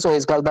ਜਾਂਦੀ ਹੈ। ਸੋ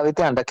ਇਸ ਗੱਲ ਦਾ ਵੀ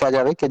ਧਿਆਨ ਰੱਖਿਆ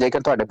ਜਾਵੇ ਕਿ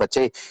ਜੇਕਰ ਤੁਹਾਡੇ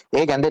ਬੱਚੇ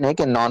ਇਹ ਕਹਿੰਦੇ ਨੇ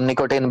ਕਿ ਨਾਨ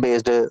ਨਿਕੋਟਿਨ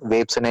ਬੇਸਡ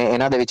ਵੇਪਸ ਨੇ,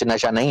 ਇਹਨਾਂ ਦੇ ਵਿੱਚ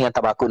ਨਸ਼ਾ ਨਹੀਂ ਹੈ,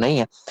 ਤੰਬਾਕੂ ਨਹੀਂ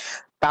ਹੈ,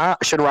 ਤਾਂ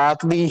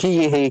ਸ਼ੁਰੂਆਤ ਦੀ ਹੀ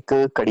ਇਹ ਇੱਕ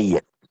ਕੜੀ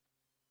ਹੈ।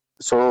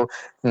 ਸੋ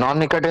ਨਾਨ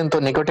ਨਿਕੋਟਿਨ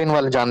ਤੋਂ ਨਿਕੋਟਿਨ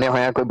ਵੱਲ ਜਾਂਦੇ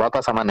ਹੋਇਆ ਕੋਈ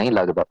ਬਹੁਤਾ ਸਮਾਂ ਨਹੀਂ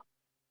ਲੱਗਦਾ।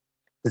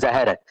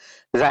 ਜ਼ਹਿਰ ਹੈ,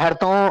 ਜ਼ਹਿਰ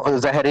ਤੋਂ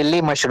ਜ਼ਹਿਰੀਲੀ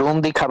ਮਸ਼ਰੂਮ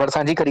ਦੀ ਖਬਰ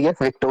ਸਾਂਝੀ ਕਰੀਏ।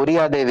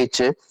 ਵਿਕਟੋਰੀਆ ਦੇ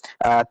ਵਿੱਚ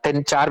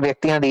 3-4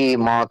 ਵਿਅਕਤੀਆਂ ਦੀ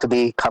ਮੌਤ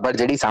ਦੀ ਖਬਰ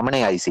ਜਿਹੜੀ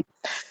ਸਾਹਮਣੇ ਆਈ ਸੀ,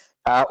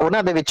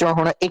 ਉਹਨਾਂ ਦੇ ਵਿੱਚੋਂ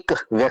ਹੁਣ ਇੱਕ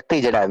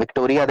ਵਿਅਕਤੀ ਜਿਹੜਾ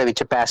ਵਿਕਟੋਰੀਆ ਦੇ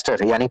ਵਿੱਚ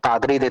ਪੈਸਟਰ ਯਾਨੀ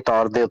ਪਾਦਰੀ ਦੇ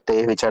ਤੌਰ ਦੇ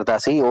ਉੱਤੇ ਵਿਚਰਦਾ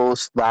ਸੀ,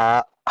 ਉਸ ਦਾ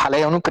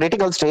ਹਾਲੇ ਉਹਨੂੰ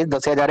ਕ੍ਰਿਟੀਕਲ ਸਟੇਜ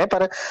ਦੱਸਿਆ ਜਾ ਰਿਹਾ,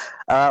 ਪਰ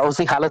ਉਸ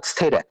ਦੀ ਹਾਲਤ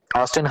ਸਥਿਰ ਹੈ।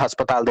 ਆਸਟਿਨ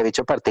ਹਸਪਤਾਲ ਦੇ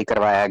ਵਿੱਚ ਭਰਤੀ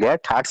ਕਰਵਾਇਆ ਗਿਆ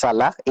 68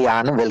 ਸਾਲਾ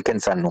ਇਆਨ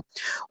ਵਿਲਕਿਨਸਨ ਨੂੰ।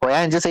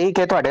 ਹੋਇਆ ਇੰਜ ਸੀ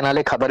ਕਿ ਤੁਹਾਡੇ ਨਾਲ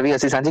ਇਹ ਖਬਰ ਵੀ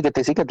ਅਸੀਂ ਸਾਂਝੀ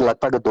ਕੀਤੀ ਸੀ ਕਿ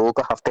ਲਗਭਗ 2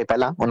 ਹਫ਼ਤੇ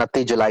ਪਹਿਲਾਂ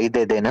 29 ਜੁਲਾਈ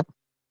ਦੇ ਦਿਨ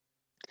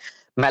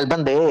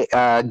ਮੈਲਬਨ ਦੇ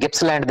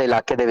ਗਿਪਸਲੈਂਡ ਦੇ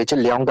ਇਲਾਕੇ ਦੇ ਵਿੱਚ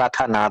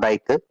ਲਿਓਂਗਾਥਾ ਨਾਂ ਦਾ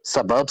ਇੱਕ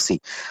ਸਬਰਬ ਸੀ,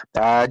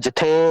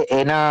 ਜਿੱਥੇ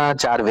ਇਹਨਾਂ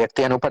 4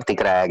 ਵਿਅਕਤੀਆਂ ਨੂੰ ਭਰਤੀ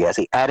ਕਰਾਇਆ ਗਿਆ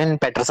ਸੀ। ਐਰਨ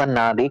ਪੈਟਰਸਨ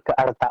ਨਾਂ ਦੀ ਇੱਕ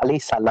 48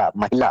 ਸਾਲਾ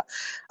ਮਹਿਲਾ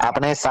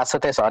ਆਪਣੇ ਸੱਸ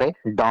ਤੇ ਸਹੁਰੇ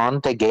ਡੌਨ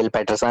ਤੇ ਗੇਲ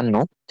ਪੈਟਰਸਨ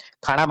ਨੂੰ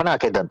ਖਾਣਾ ਬਣਾ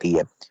ਕੇ ਦਿੰਦੀ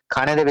ਹੈ।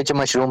 ਖਾਣੇ ਦੇ ਵਿੱਚ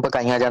ਮਸ਼ਰੂਮ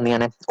ਪਕਾਈਆਂ ਜਾਂਦੀਆਂ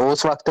ਨੇ।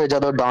 ਉਸ ਵਕਤ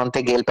ਜਦੋਂ ਡੌਨ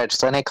ਤੇ ਗੇਲ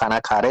ਪੈਟਰਸਨ ਇਹ ਖਾਣਾ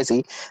ਖਾ ਰਹੇ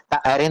ਸੀ ਤਾਂ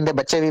ਐਰਨ ਦੇ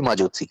ਬੱਚੇ ਵੀ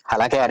ਮੌਜੂਦ ਸੀ।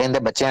 ਹਾਲਾਂਕਿ ਐਰਨ ਦੇ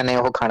ਬੱਚਿਆਂ ਨੇ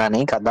ਉਹ ਖਾਣਾ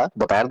ਨਹੀਂ ਖਾਧਾ,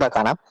 ਦੁਪਹਿਰ ਦਾ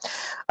ਖਾਣਾ,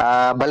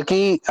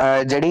 ਬਲਕਿ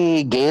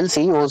ਜਿਹੜੀ ਗੇਲ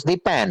ਸੀ ਉਸ ਦੀ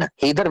ਭੈਣ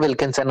ਹੀਦਰ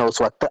ਵਿਲਕਿਨਸਨ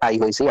ਉਸ ਵਕਤ ਆਈ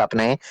ਹੋਈ ਸੀ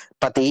ਆਪਣੇ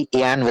ਪਤੀ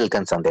ਇਆਨ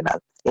ਵਿਲਕਿਨਸਨ ਦੇ ਨਾਲ।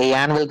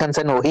 ਇਆਨ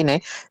ਵਿਲਕਿਨਸਨ ਉਹੀ ਨੇ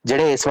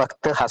ਜਿਹੜੇ ਇਸ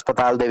ਵਕਤ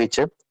ਹਸਪਤਾਲ ਦੇ ਵਿੱਚ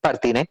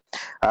ਭਰਤੀ ਨੇ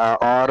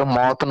ਔਰ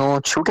ਮੌਤ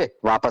ਨੂੰ ਛੂ ਕੇ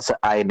ਵਾਪਸ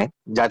ਆਏ ਨੇ,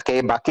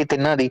 ਜਦਕਿ ਬਾਕੀ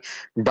ਤਿੰਨਾਂ ਦੀ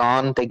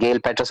ਡੌਨ ਤੇ ਗੇਲ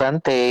ਪੈਟਰਸਨ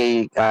ਤੇ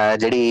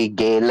ਜਿਹੜੀ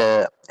ਗੇਲ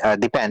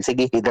ਦੀ ਭੈਣ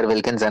ਸੀਗੀ ਹੀਦਰ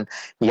ਵਿਲਕਿਨਸਨ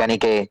ਯਾਨੀ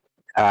ਕਿ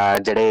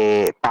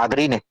ਜਿਹੜੇ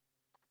ਪਾਦਰੀ ਨੇ,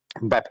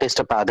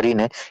 ਬੈਪਟਿਸਟ ਪਾਦਰੀ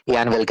ਨੇ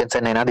ਇਆਨ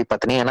ਵਿਲਕਿਨਸਨ, ਇਹਨਾਂ ਦੀ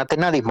ਪਤਨੀ, ਇਹਨਾਂ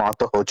ਤਿੰਨਾਂ ਦੀ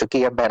ਮੌਤ ਹੋ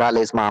ਚੁੱਕੀ ਹੈ। ਬਹਰਾਲ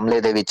ਇਸ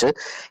ਮਾਮਲੇ ਦੇ ਵਿੱਚ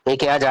ਇਹ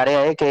ਕਿਹਾ ਜਾ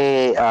ਰਿਹਾ ਹੈ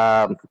ਕਿ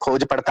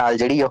ਖੋਜ ਪੜਤਾਲ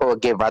ਜਿਹੜੀ ਉਹ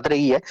ਅੱਗੇ ਵਧ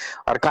ਰਹੀ ਹੈ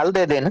ਔਰ ਕੱਲ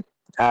ਦੇ ਦਿਨ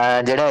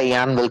ਜਿਹੜਾ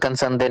ਇਆਨ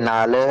ਵਿਲਕਿਨਸਨ ਦੇ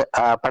ਨਾਲ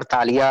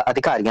ਪੜਤਾਲੀਆ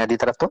ਅਧਿਕਾਰੀਆਂ ਦੀ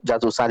ਤਰਫ ਤੋਂ,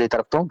 ਜਾਸੂਸਾਂ ਦੀ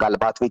ਤਰਫ ਤੋਂ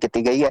ਗੱਲਬਾਤ ਵੀ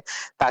ਕੀਤੀ ਗਈ ਹੈ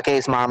ਤਾਂ ਕਿ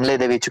ਇਸ ਮਾਮਲੇ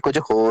ਦੇ ਵਿੱਚ ਕੁਝ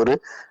ਹੋਰ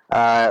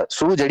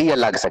ਸੂਹ ਜਿਹੜੀ ਹੈ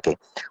ਲੱਗ ਸਕੇ।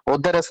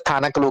 ਉਧਰ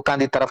ਸਥਾਨਕ ਲੋਕਾਂ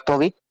ਦੀ ਤਰਫ ਤੋਂ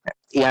ਵੀ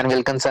ਇਆਨ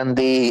ਵਿਲਕਿਨਸਨ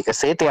ਦੀ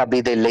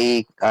ਸਿਹਤਯਾਬੀ ਦੇ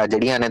ਲਈ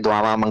ਜਿਹੜੀਆਂ ਨੇ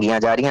ਦੁਆਵਾਂ ਮੰਗੀਆਂ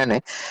ਜਾ ਰਹੀਆਂ ਨੇ।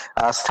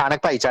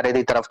 ਸਥਾਨਕ ਭਾਈਚਾਰੇ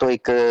ਦੀ ਤਰਫ ਤੋਂ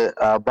ਇੱਕ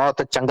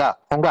ਬਹੁਤ ਚੰਗਾ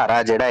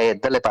ਹੁੰਗਾਰਾ ਜਿਹੜਾ ਹੈ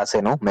ਇੱਧਰਲੇ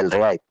ਪਾਸੇ ਨੂੰ ਮਿਲ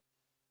ਰਿਹਾ ਹੈ।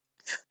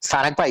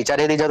 ਸਥਾਨਕ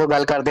ਭਾਈਚਾਰੇ ਦੀ ਜਦੋਂ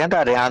ਗੱਲ ਕਰਦੇ ਹਾਂ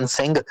ਤਾਂ ਰਿਆਨ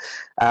ਸਿੰਘ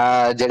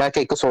ਜਿਹੜਾ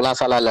ਕਿ ਇੱਕ 16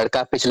 ਸਾਲਾ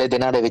ਲੜਕਾ, ਪਿਛਲੇ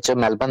ਦਿਨਾਂ ਦੇ ਵਿੱਚ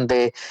ਮੈਲਬਨ ਦੇ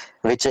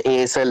ਵਿੱਚ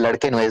ਇਸ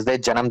ਲੜਕੇ ਨੂੰ ਇਸ ਦੇ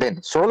ਜਨਮ ਦਿਨ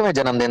 16ਵੇਂ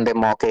ਜਨਮ ਦਿਨ ਦੇ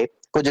ਮੌਕੇ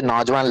ਕੁਝ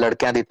ਨੌਜਵਾਨ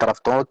ਲੜਕਿਆਂ ਦੀ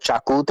ਤਰਫ ਤੋਂ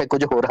ਚਾਕੂ ਤੇ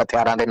ਕੁਝ ਹੋਰ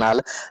ਹਥਿਆਰਾਂ ਦੇ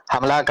ਨਾਲ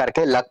ਹਮਲਾ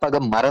ਕਰਕੇ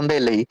ਲਗਭਗ ਮਰਨ ਦੇ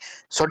ਲਈ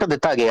ਸੁੱਟ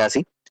ਦਿੱਤਾ ਗਿਆ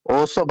ਸੀ।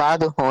 ਉਸ ਤੋਂ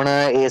ਬਾਅਦ ਹੁਣ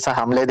ਇਸ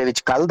ਹਮਲੇ ਦੇ ਵਿੱਚ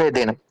ਕੱਲ ਦੇ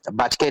ਦਿਨ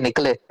ਬਚ ਕੇ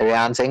ਨਿਕਲੇ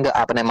ਰਿਆਨ ਸਿੰਘ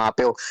ਆਪਣੇ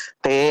ਮਾਪਿਓ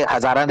ਤੇ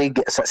ਹਜ਼ਾਰਾਂ ਦੀ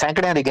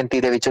ਸੈਂਕੜਿਆਂ ਦੀ ਗਿਣਤੀ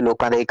ਦੇ ਵਿੱਚ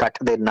ਲੋਕਾਂ ਦੇ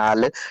ਇਕੱਠ ਦੇ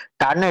ਨਾਲ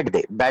ਟਾਰਨੇਟ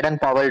ਦੇ ਬੈਡਨ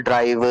ਪਾਵਲ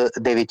ਡਰਾਈਵ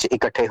ਦੇ ਵਿੱਚ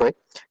ਇਕੱਠੇ ਹੋਏ।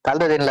 ਕੱਲ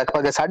ਦੇ ਦਿਨ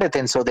ਲਗਭਗ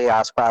 350 ਦੇ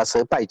ਆਸ-ਪਾਸ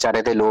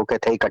ਭਾਈਚਾਰੇ ਦੇ ਲੋਕ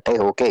ਇੱਥੇ ਇਕੱਠੇ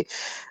ਹੋ ਕੇ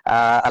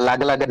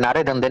ਅਲੱਗ-ਅਲੱਗ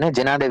ਨਾਅਰੇ ਦਿੰਦੇ ਨੇ,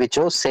 ਜਿਨ੍ਹਾਂ ਦੇ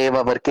ਵਿੱਚੋਂ save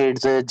our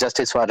kids,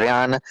 justice for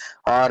Ryan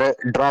or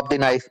drop the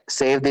knife,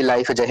 save the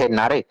life ਜਿਹੇ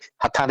ਨਾਅਰੇ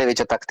ਹੱਥਾਂ ਦੇ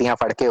ਵਿੱਚ ਤਖਤੀਆਂ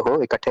ਫੜ ਕੇ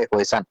ਉਹ ਇਕੱਠੇ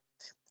ਹੋਏ ਸਨ।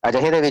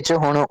 ਅਜਿਹੇ ਦੇ ਵਿੱਚ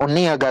ਹੁਣ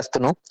 19 ਅਗਸਤ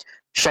ਨੂੰ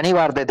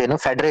ਸ਼ਨੀਵਾਰ ਦੇ ਦਿਨ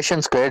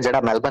ਫੈਡਰੇਸ਼ਨ ਸਕੁਅਰ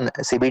ਜਿਹੜਾ ਮੈਲਬਨ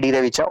CBD ਦੇ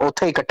ਵਿੱਚ ਆ,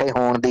 ਉੱਥੇ ਇਕੱਠੇ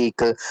ਹੋਣ ਦੀ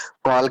ਇੱਕ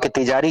ਕਾਲ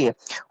ਕੀਤੀ ਜਾ ਰਹੀ ਹੈ।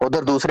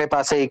 ਉਧਰ ਦੂਸਰੇ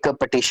ਪਾਸੇ ਇੱਕ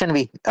ਪਟੀਸ਼ਨ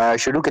ਵੀ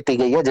ਸ਼ੁਰੂ ਕੀਤੀ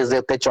ਗਈ ਹੈ ਜਿਸ ਦੇ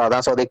ਉੱਤੇ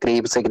 1400 ਦੇ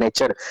ਕਰੀਬ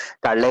ਸਿਗਨੇਚਰ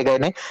ਕਰ ਲਏ ਗਏ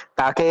ਨੇ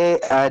ਤਾਂ ਕਿ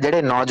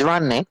ਜਿਹੜੇ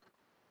ਨੌਜਵਾਨ ਨੇ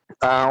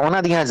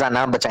ਉਹਨਾਂ ਦੀਆਂ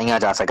ਜਾਨਾਂ ਬਚਾਈਆਂ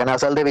ਜਾ ਸਕਣ।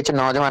 ਅਸਲ ਦੇ ਵਿੱਚ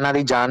ਨੌਜਵਾਨਾਂ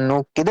ਦੀ ਜਾਨ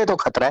ਨੂੰ ਕਿਹਦੇ ਤੋਂ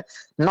ਖਤਰਾ ਹੈ?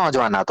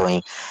 ਨੌਜਵਾਨਾਂ ਤੋਂ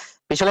ਹੀ।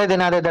 ਪਿਛਲੇ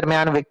ਦਿਨਾਂ ਦੇ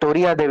ਦਰਮਿਆਨ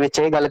ਵਿਕਟੋਰੀਆ ਦੇ ਵਿੱਚ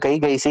ਇਹ ਗੱਲ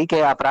ਕਹੀ ਗਈ ਸੀ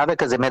ਕਿ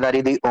ਅਪਰਾਧਕ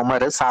ਜ਼ਿੰਮੇਦਾਰੀ ਦੀ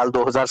ਉਮਰ ਸਾਲ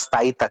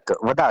 2027 ਤੱਕ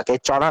ਵਧਾ ਕੇ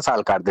 14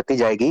 ਸਾਲ ਕਰ ਦਿੱਤੀ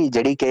ਜਾਏਗੀ,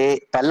 ਜਿਹੜੀ ਕਿ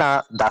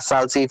ਪਹਿਲਾਂ 10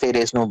 ਸਾਲ ਸੀ, ਫਿਰ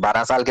ਇਸ ਨੂੰ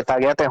 12 ਸਾਲ ਕੀਤਾ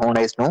ਗਿਆ ਤੇ ਹੁਣ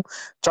ਇਸ ਨੂੰ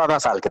 14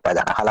 ਸਾਲ ਕੀਤਾ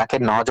ਜਾਣਾ। ਹਾਲਾਂਕਿ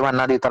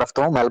ਨੌਜਵਾਨਾਂ ਦੀ ਤਰਫ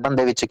ਤੋਂ ਮੈਲਬਨ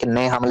ਦੇ ਵਿੱਚ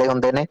ਕਿੰਨੇ ਹਮਲੇ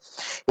ਹੁੰਦੇ ਨੇ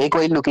ਇਹ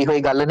ਕੋਈ ਲੁਕੀ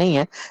ਹੋਈ ਗੱਲ ਨਹੀਂ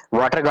ਹੈ।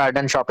 ਵਾਟਰ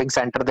ਗਾਰਡਨ ਸ਼ਾਪਿੰਗ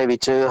ਸੈਂਟਰ ਦੇ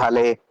ਵਿੱਚ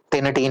ਹਾਲੇ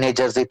 3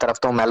 ਟੀਨੇਜਰਸ ਦੀ ਤਰਫ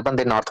ਤੋਂ, ਮੈਲਬਨ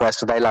ਦੇ ਨਾਰਥ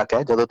ਵੈਸਟ ਦਾ ਇਲਾਕਾ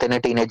ਹੈ, ਜਦੋਂ 3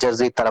 ਟੀਨੇਜਰਸ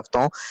ਦੀ ਤਰਫ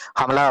ਤੋਂ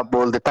ਹਮਲਾ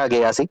ਬੋਲ ਦਿੱਤਾ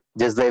ਗਿਆ ਸੀ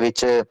ਜਿਸ ਦੇ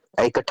ਵਿੱਚ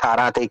ਇੱਕ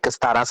 18 ਤੇ ਇੱਕ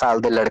 17 ਸਾਲ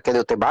ਦੇ ਲੜਕੇ ਦੇ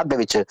ਉੱਤੇ ਬਾਅਦ ਦੇ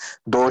ਵਿੱਚ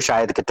ਦੋਸ਼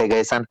ਆਇਦ ਕੀਤੇ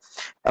ਗਏ ਸਨ।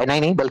 ਇੰਨਾ ਹੀ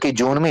ਨਹੀਂ ਬਲਕਿ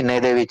ਜੂਨ ਮਹੀਨੇ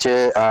ਦੇ ਵਿੱਚ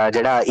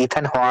ਜਿਹੜਾ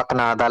ਈਥਨ ਹੌਕ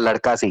ਨਾਂ ਦਾ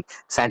ਲੜਕਾ ਸੀ,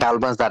 ਸੈਂਟ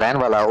ਆਲਬਨਸ ਦਾ ਰਹਿਣ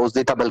ਵਾਲਾ, ਉਸ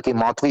ਦੀ ਤਾਂ ਬਲਕਿ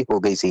ਮੌਤ ਵੀ ਹੋ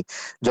ਗਈ ਸੀ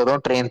ਜਦੋਂ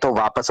ਟ੍ਰੇਨ ਤੋਂ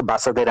ਵਾਪਸ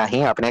ਬੱਸ ਦੇ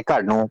ਰਾਹੀਂ ਆਪਣੇ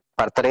ਘਰ ਨੂੰ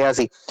ਪਰਤ ਰਿਹਾ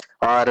ਸੀ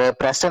ਔਰ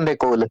ਪ੍ਰੈਸਟਨ ਦੇ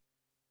ਕੋਲ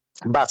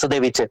ਬੱਸ ਦੇ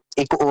ਵਿੱਚ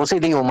ਇੱਕ ਉਸੇ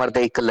ਦੀ ਉਮਰ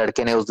ਦੇ ਇੱਕ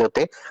ਲੜਕੇ ਨੇ ਉਸਦੇ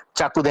ਉੱਤੇ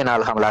ਚਾਕੂ ਦੇ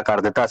ਨਾਲ ਹਮਲਾ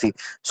ਕਰ ਦਿੱਤਾ ਸੀ।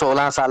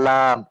 16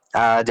 ਸਾਲਾ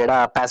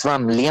ਜਿਹੜਾ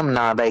ਪੈਸਵਮ ਲੀਅਮ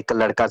ਨਾਂ ਦਾ ਇੱਕ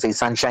ਲੜਕਾ ਸੀ,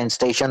 ਸਨਸ਼ਾਈਨ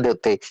ਸਟੇਸ਼ਨ ਦੇ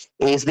ਉੱਤੇ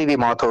ਇਸ ਦੀ ਵੀ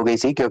ਮੌਤ ਹੋ ਗਈ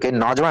ਸੀ ਕਿਉਂਕਿ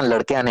ਨੌਜਵਾਨ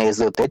ਲੜਕਿਆਂ ਨੇ ਇਸ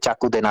ਦੇ ਉੱਤੇ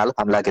ਚਾਕੂ ਦੇ ਨਾਲ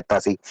ਹਮਲਾ ਕੀਤਾ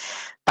ਸੀ।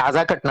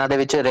 ਤਾਜ਼ਾ ਘਟਨਾ ਦੇ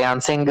ਵਿੱਚ ਰਿਆਨ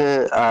ਸਿੰਘ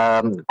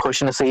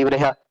ਖੁਸ਼ ਨਸੀਬ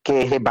ਰਿਹਾ ਕਿ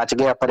ਇਹ ਬਚ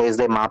ਗਿਆ, ਪਰ ਇਸ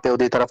ਦੇ ਮਾਪਿਓ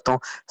ਦੀ ਤਰਫ ਤੋਂ,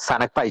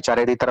 ਸਥਾਨਕ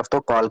ਭਾਈਚਾਰੇ ਦੀ ਤਰਫ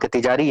ਤੋਂ ਕਾਲ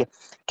ਕੀਤੀ ਜਾ ਰਹੀ ਹੈ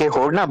ਕਿ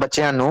ਹੋਰਨਾਂ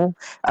ਬੱਚਿਆਂ ਨੂੰ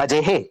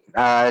ਅਜਿਹੇ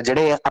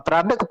ਜਿਹੜੇ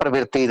ਅਪਰਾਧਕ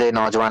ਪ੍ਰਵਿਰਤੀ ਦੇ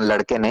ਨੌਜਵਾਨ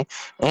ਲੜਕੇ ਨੇ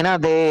ਇਹਨਾਂ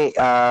ਦੇ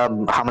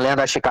ਹਮਲਿਆਂ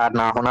ਦਾ ਸ਼ਿਕਾਰ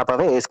ਨਾ ਹੋਣਾ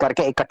ਪਵੇ। ਇਸ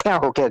ਕਰਕੇ ਇਕੱਠਿਆਂ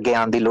ਹੋ ਕੇ ਅੱਗੇ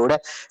ਆਉਣ ਦੀ ਲੋੜ ਹੈ।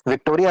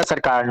 ਵਿਕਟੋਰੀਆ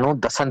ਸਰਕਾਰ ਨੂੰ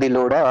ਦੱਸਣ ਦੀ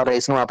ਲੋੜ ਹੈ ਔਰ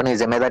ਇਸ ਨੂੰ ਆਪਣੀ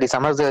ਜ਼ਿੰਮੇਵਾਰੀ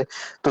ਸਮਝਦੇ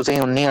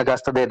ਤੁਸੀਂ 19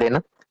 ਅਗਸਤ ਦੇ ਦਿਨ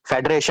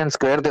ਫੈਡਰੇਸ਼ਨ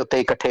ਸਕੁਅਰ ਦੇ ਉੱਤੇ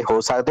ਇਕੱਠੇ ਹੋ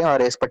ਸਕਦੇ ਹੋ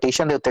ਔਰ ਇਸ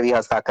ਪਟੀਸ਼ਨ ਦੇ ਉੱਤੇ ਵੀ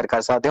ਹਸਤਾਖਰ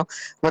ਕਰ ਸਕਦੇ ਹੋ।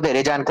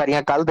 ਵਧੇਰੇ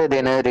ਜਾਣਕਾਰੀਆਂ ਕੱਲ ਦੇ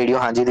ਦਿਨ ਰੇਡੀਓ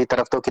ਹਾਂਜੀ ਦੀ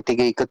ਤਰਫ ਤੋਂ ਕੀਤੀ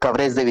ਗਈ ਇੱਕ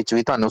ਕਵਰੇਜ ਦੇ ਵਿੱਚ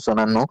ਵੀ ਤੁਹਾਨੂੰ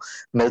ਸੁਣਨ ਨੂੰ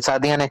ਮਿਲ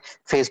ਸਕਦੀਆਂ ਨੇ।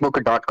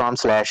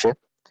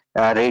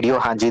 facebook.com/ਰੇਡੀਓ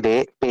ਹਾਂਜੀ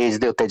ਦੇ ਪੇਜ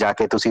ਦੇ ਉੱਤੇ ਜਾ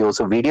ਕੇ ਤੁਸੀਂ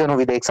ਉਸ ਵੀਡੀਓ ਨੂੰ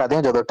ਵੀ ਦੇਖ ਸਕਦੇ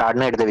ਹੋ ਜਦੋਂ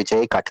ਟਾਰਨੇਟ ਦੇ ਵਿੱਚ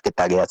ਇਹ ਇਕੱਠ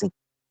ਕੀਤਾ ਗਿਆ ਸੀ।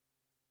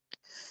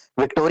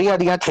 ਵਿਕਟੋਰੀਆ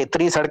ਦੀਆਂ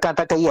ਖੇਤਰੀ ਸੜਕਾਂ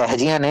ਤਾਂ ਕਈ ਇਹੋ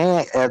ਜਿਹੀਆਂ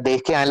ਨੇ,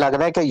 ਦੇਖ ਕੇ ਐਂ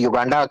ਲੱਗਦਾ ਕਿ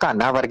ਯੁਗਾਂਡਾ,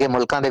 ਘਾਨਾ ਵਰਗੇ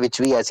ਮੁਲਕਾਂ ਦੇ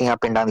ਵਿੱਚ ਵੀ ਐਸੀਆਂ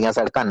ਪਿੰਡਾਂ ਦੀਆਂ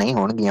ਸੜਕਾਂ ਨਹੀਂ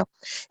ਹੋਣਗੀਆਂ।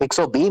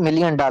 $120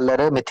 ਮਿਲੀਅਨ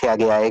ਮਿਥਿਆ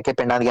ਗਿਆ ਹੈ ਕਿ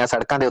ਪਿੰਡਾਂ ਦੀਆਂ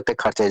ਸੜਕਾਂ ਦੇ ਉੱਤੇ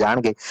ਖਰਚੇ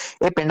ਜਾਣਗੇ।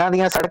 ਇਹ ਪਿੰਡਾਂ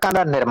ਦੀਆਂ ਸੜਕਾਂ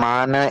ਦਾ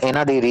ਨਿਰਮਾਣ,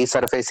 ਇਹਨਾਂ ਦੀ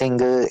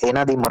ਰੀਸਰਫੇਸਿੰਗ,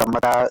 ਇਹਨਾਂ ਦੀ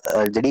ਮੁਰੰਮਤ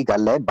ਜਿਹੜੀ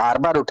ਗੱਲ ਹੈ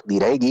ਬਾਰ-ਬਾਰ ਉੱਠਦੀ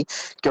ਰਹੇਗੀ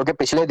ਕਿਉਂਕਿ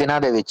ਪਿਛਲੇ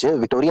ਦਿਨਾਂ ਦੇ ਵਿੱਚ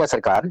ਵਿਕਟੋਰੀਆ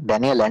ਸਰਕਾਰ,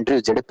 ਡੈਨੀਅਲ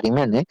ਐਂਡਰਿਊਜ਼ ਜਿਹੜੇ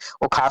ਪ੍ਰੀਮੀਅਰ ਨੇ,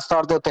 ਉਹ ਖਾਸ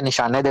ਤੌਰ ਦੇ ਉੱਤੇ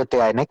ਨਿਸ਼ਾਨੇ ਦੇ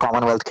ਉੱਤੇ ਆਏ ਨੇ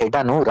ਕਾਮਨਵੈਲਥ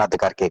ਖੇਡਾਂ ਨੂੰ ਰੱਦ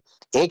ਕਰਕੇ,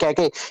 ਇਹ ਕਹਿ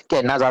ਕੇ ਕਿ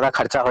ਇੰਨਾ ਜ਼ਿਆਦਾ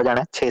ਖਰਚਾ ਹੋ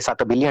ਜਾਣਾ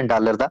 $6-7 ਬਿਲੀਅਨ ਦਾ।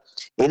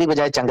 ਇਹਦੀ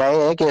ਬਜਾਏ ਚੰਗਾ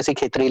ਇਹ ਹੈ ਕਿ ਅਸੀਂ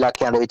ਖੇਤਰੀ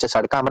ਇਲਾਕਿਆਂ ਦੇ ਵਿੱਚ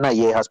ਸੜਕਾਂ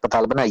ਬਣਾਈਏ,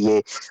 ਹਸਪਤਾਲ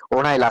ਬਣਾਈਏ,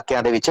 ਉਹਨਾਂ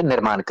ਇਲਾਕਿਆਂ ਦੇ ਵਿੱਚ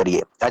ਨਿਰਮਾਣ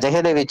ਕਰੀਏ।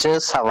 ਅਜਿਹੇ ਦੇ ਵਿੱਚ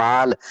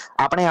ਸਵਾਲ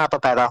ਆਪਣੇ ਆਪ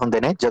ਪੈਦਾ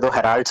ਹੁੰਦੇ ਨੇ ਜਦੋਂ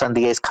ਹੈਰਾਲਡ ਸਨ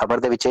ਦੀ ਇਸ ਖਬਰ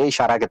ਦੇ ਵਿੱਚ ਇਹ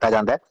ਇਸ਼ਾਰਾ ਕੀਤਾ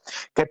ਜਾਂਦਾ ਹੈ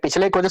ਕਿ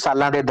ਪਿਛਲੇ ਕੁਝ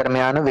ਸਾਲਾਂ ਦੇ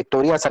ਦਰਮਿਆਨ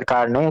ਵਿਕਟੋਰੀਆ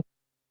ਸਰਕਾਰ ਨੇ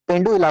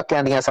ਪੇਂਡੂ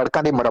ਇਲਾਕਿਆਂ ਦੀਆਂ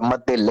ਸੜਕਾਂ ਦੀ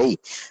ਮੁਰੰਮਤ ਦੇ ਲਈ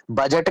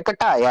ਬਜਟ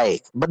ਘਟਾਇਆ ਹੈ,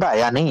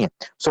 ਵਧਾਇਆ ਨਹੀਂ ਹੈ।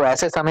 ਸੋ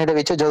ਐਸੇ ਸਮੇਂ ਦੇ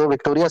ਵਿੱਚ ਜਦੋਂ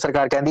ਵਿਕਟੋਰੀਆ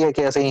ਸਰਕਾਰ ਕਹਿੰਦੀ ਹੈ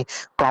ਕਿ ਅਸੀਂ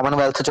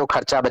ਕਾਮਨਵੈਲਥ ਚੋਂ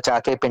ਖਰਚਾ ਬਚਾ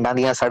ਕੇ ਪਿੰਡਾਂ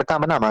ਦੀਆਂ ਸੜਕਾਂ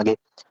ਬਣਾਵਾਂਗੇ,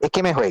 ਇਹ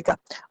ਕਿਵੇਂ ਹੋਏਗਾ?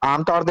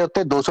 ਆਮ ਤੌਰ ਦੇ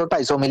ਉੱਤੇ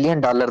 $200-250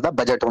 ਮਿਲੀਅਨ ਦਾ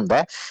ਬਜਟ ਹੁੰਦਾ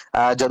ਹੈ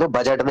ਜਦੋਂ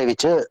ਬਜਟ ਦੇ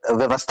ਵਿੱਚ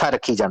ਵਿਵਸਥਾ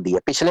ਰੱਖੀ ਜਾਂਦੀ ਹੈ।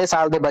 ਪਿਛਲੇ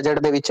ਸਾਲ ਦੇ ਬਜਟ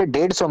ਦੇ ਵਿੱਚ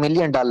 $150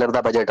 ਮਿਲੀਅਨ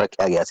ਦਾ ਬਜਟ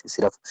ਰੱਖਿਆ ਗਿਆ ਸੀ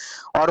ਸਿਰਫ,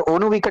 ਔਰ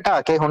ਉਹਨੂੰ ਵੀ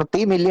ਘਟਾ ਕੇ ਹੁਣ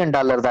 $30 ਮਿਲੀਅਨ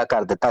ਦਾ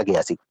ਕਰ ਦਿੱਤਾ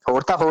ਗਿਆ ਸੀ।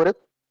 ਹੋਰ ਤਾਂ ਹੋਰ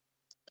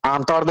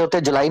ਆਮ ਤੌਰ ਦੇ ਉੱਤੇ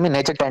ਜੁਲਾਈ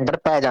ਮਹੀਨੇ 'ਚ ਟੈਂਡਰ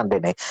ਪੈ ਜਾਂਦੇ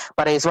ਨੇ,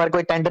 ਪਰ ਇਸ ਵਾਰ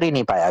ਕੋਈ ਟੈਂਡਰ ਹੀ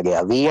ਨਹੀਂ ਪਾਇਆ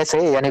ਗਿਆ।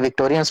 VSA ਯਾਨੀ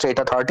ਵਿਕਟੋਰੀਅਨ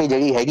ਸਟੇਟ ਅਥਾਰਟੀ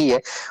ਜਿਹੜੀ ਹੈਗੀ ਹੈ,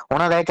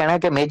 ਉਹਨਾਂ ਦਾ ਇਹ ਕਹਿਣਾ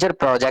ਕਿ ਮੇਜਰ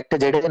ਪ੍ਰੋਜੈਕਟ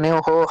ਜਿਹੜੇ ਨੇ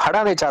ਉਹ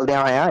ਹੜ੍ਹਾਂ ਦੇ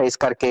ਚੱਲਦਿਆਂ ਹੋਇਆਂ ਇਸ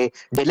ਕਰਕੇ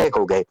ਡਿਲੇ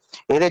ਹੋ ਗਏ।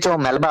 ਇਹਦੇ ਚੋਂ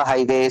Melba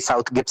highway,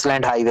 South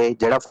Gippsland highway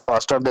ਜਿਹੜਾ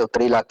ਫੋਸਟਰ ਦੇ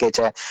ਉੱਤਰੀ ਇਲਾਕੇ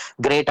 'ਚ ਹੈ,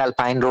 Great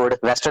Alpine road,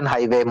 Western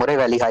highway, Murray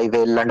valley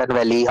highway, Loddon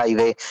valley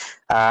highway,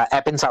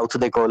 ਐਪਨ ਸਾਊਥ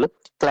ਦੇ ਕੋਲ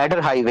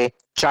ਕਲੈਡਰ ਹਾਈਵੇ,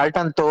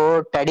 ਚਾਰਲਟਨ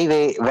ਤੋਂ ਟੈਡੀ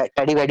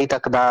ਵੈਡੀ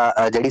ਤੱਕ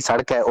ਦਾ ਜਿਹੜੀ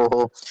ਸੜਕ ਹੈ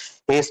ਉਹ,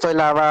 ਇਸ ਤੋਂ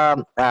ਇਲਾਵਾ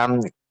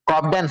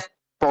ਕੌਬਡਨ,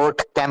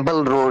 ਪੋਰਟ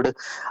ਕੈਂਪਬਲ ਰੋਡ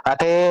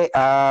ਅਤੇ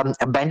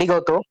ਬੈਂਡੀਗੋ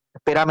ਤੋਂ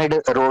ਪਿਰਾਮਿਡ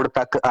ਰੋਡ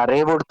ਤੱਕ,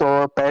 ਰੇਵੁੱਡ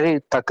ਤੋਂ ਪੈਰੀ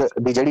ਤੱਕ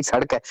ਦੀ ਜਿਹੜੀ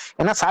ਸੜਕ ਹੈ,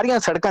 ਇਹਨਾਂ ਸਾਰੀਆਂ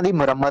ਸੜਕਾਂ ਦੀ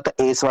ਮੁਰੰਮਤ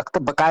ਇਸ ਵਕਤ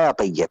ਬਕਾਇਆ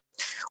ਪਈ ਹੈ।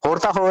 ਹੋਰ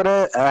ਤਾਂ ਹੋਰ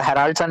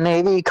ਹੈਰਾਲਡ ਸਨ ਨੇ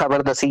ਇਹ ਵੀ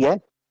ਖਬਰ ਦੱਸੀ ਹੈ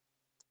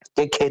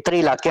ਕਿ ਖੇਤਰੀ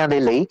ਇਲਾਕਿਆਂ ਦੇ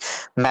ਲਈ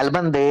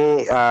ਮੈਲਬਨ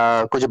ਦੇ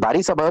ਕੁਝ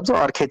ਬਾਹਰੀ ਸਬਰਬਸ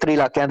ਔਰ ਖੇਤਰੀ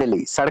ਇਲਾਕਿਆਂ ਦੇ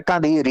ਲਈ ਸੜਕਾਂ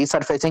ਦੀ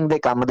ਰੀਸਰਫੇਸਿੰਗ ਦੇ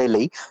ਕੰਮ ਦੇ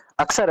ਲਈ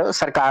ਅਕਸਰ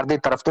ਸਰਕਾਰ ਦੀ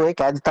ਤਰਫ ਤੋਂ ਇਹ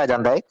ਕਹਿ ਦਿੱਤਾ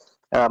ਜਾਂਦਾ ਹੈ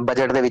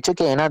ਬਜਟ ਦੇ ਵਿੱਚ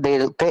ਕਿ ਇਹਨਾਂ ਦੇ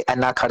ਉੱਤੇ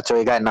ਇੰਨਾ ਖਰਚ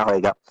ਹੋਏਗਾ, ਇੰਨਾ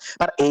ਹੋਏਗਾ,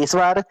 ਪਰ ਇਸ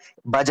ਵਾਰ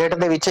ਬਜਟ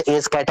ਦੇ ਵਿੱਚ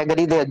ਇਸ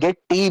ਕੈਟਾਗਰੀ ਦੇ ਅੱਗੇ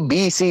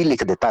TBC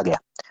ਲਿਖ ਦਿੱਤਾ ਗਿਆ।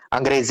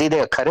 ਅੰਗਰੇਜ਼ੀ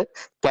ਦੇ ਅੱਖਰ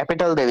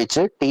ਕੈਪੀਟਲ ਦੇ ਵਿੱਚ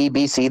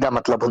TBC ਦਾ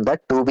ਮਤਲਬ ਹੁੰਦਾ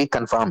ਟੂ ਬੀ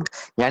ਕਨਫਰਮਡ,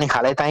 ਯਾਨੀ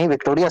ਹਾਲੇ ਤਾਈਂ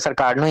ਵਿਕਟੋਰੀਆ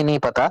ਸਰਕਾਰ ਨੂੰ ਹੀ ਨਹੀਂ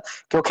ਪਤਾ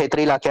ਕਿ ਉਹ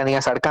ਖੇਤਰੀ ਇਲਾਕਿਆਂ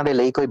ਦੀਆਂ ਸੜਕਾਂ ਦੇ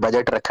ਲਈ ਕੋਈ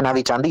ਬਜਟ ਰੱਖਣਾ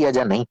ਵੀ ਚਾਹੁੰਦੀ ਹੈ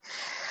ਜਾਂ ਨਹੀਂ।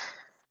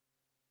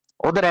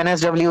 ਉਧਰ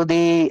NSW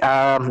ਦੀ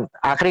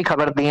ਆਖਰੀ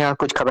ਖਬਰ ਦੀਆਂ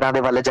ਕੁਝ ਖਬਰਾਂ ਦੇ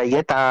ਵੱਲ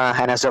ਜਾਈਏ ਤਾਂ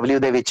NSW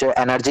ਦੇ ਵਿੱਚ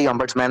ਐਨਰਜੀ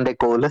ਅੰਬਡਸਮੈਨ ਦੇ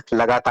ਕੋਲ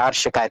ਲਗਾਤਾਰ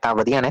ਸ਼ਿਕਾਇਤਾਂ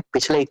ਵਧੀਆਂ ਨੇ।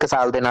 ਪਿਛਲੇ 1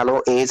 ਸਾਲ ਦੇ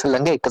ਨਾਲੋਂ ਇਸ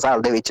ਲੰਘੇ 1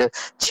 ਸਾਲ ਦੇ ਵਿੱਚ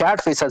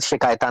 66%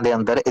 ਸ਼ਿਕਾਇਤਾਂ ਦੇ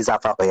ਅੰਦਰ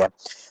ਇਜ਼ਾਫਾ ਹੋਇਆ।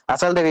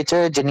 ਅਸਲ ਦੇ ਵਿੱਚ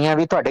ਜਿੰਨੀਆਂ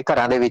ਵੀ ਤੁਹਾਡੇ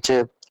ਘਰਾਂ ਦੇ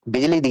ਵਿੱਚ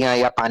ਬਿਜਲੀ ਦੀਆਂ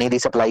ਜਾਂ ਪਾਣੀ ਦੀ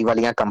ਸਪਲਾਈ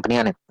ਵਾਲੀਆਂ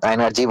ਕੰਪਨੀਆਂ ਨੇ,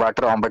 ਐਨਰਜੀ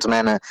ਵਾਟਰ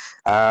ਅੰਬਡਸਮੈਨ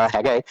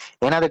ਹੈਗਾ,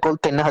 ਇਹਨਾਂ ਦੇ ਕੋਲ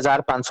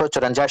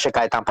 3554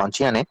 ਸ਼ਿਕਾਇਤਾਂ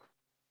ਪਹੁੰਚੀਆਂ ਨੇ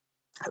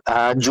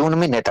ਜੂਨ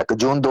ਮਹੀਨੇ ਤੱਕ,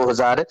 ਜੂਨ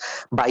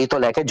 2022 ਤੋਂ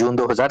ਲੈ ਕੇ ਜੂਨ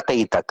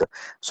 2023 ਤੱਕ।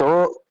 ਸੋ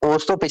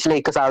ਉਸ ਤੋਂ ਪਿਛਲੇ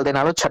 1 ਸਾਲ ਦੇ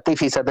ਨਾਲੋਂ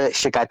 36%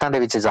 ਸ਼ਿਕਾਇਤਾਂ ਦੇ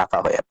ਵਿੱਚ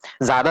ਇਜ਼ਾਫਾ ਹੋਇਆ।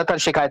 ਜ਼ਿਆਦਾਤਰ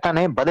ਸ਼ਿਕਾਇਤਾਂ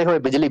ਨੇ ਵਧੇ ਹੋਏ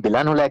ਬਿਜਲੀ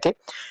ਬਿੱਲਾਂ ਨੂੰ ਲੈ ਕੇ,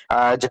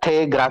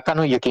 ਜਿੱਥੇ ਗ੍ਰਾਹਕਾਂ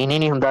ਨੂੰ ਯਕੀਨ ਹੀ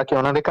ਨਹੀਂ ਹੁੰਦਾ ਕਿ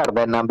ਉਹਨਾਂ ਦੇ ਘਰ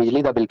ਦਾ ਇੰਨਾ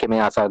ਬਿਜਲੀ ਦਾ ਬਿੱਲ ਕਿਵੇਂ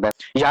ਆ ਸਕਦਾ,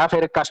 ਜਾਂ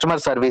ਫਿਰ ਕਸਟਮਰ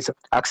ਸਰਵਿਸ।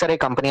 ਅਕਸਰ ਇਹ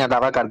ਕੰਪਨੀਆਂ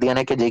ਦਾਅਵਾ ਕਰਦੀਆਂ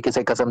ਨੇ ਕਿ ਜੇ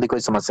ਕਿਸੇ ਕਿਸਮ ਦੀ ਕੋਈ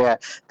ਸਮੱਸਿਆ ਹੈ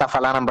ਤਾਂ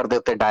ਫਲਾ ਨੰਬਰ ਦੇ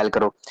ਉੱਤੇ ਡਾਇਲ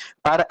ਕਰੋ,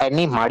 ਪਰ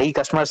ਇੰਨੀ ਮਾੜੀ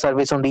ਕਸਟਮਰ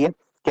ਸਰਵਿਸ ਹੁੰਦੀ ਹੈ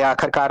ਕਿ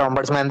ਆਖਰਕਾਰ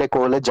ਅੰਬਡਸਮੈਨ ਦੇ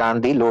ਕੋਲ ਜਾਣ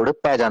ਦੀ ਲੋੜ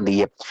ਪੈ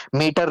ਜਾਂਦੀ ਹੈ।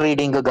 ਮੀਟਰ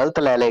ਰੀਡਿੰਗ ਗਲਤ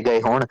ਲੈ ਲਏ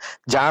ਗਏ ਹੋਣ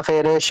ਜਾਂ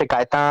ਫਿਰ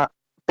ਸ਼ਿਕਾਇਤਾਂ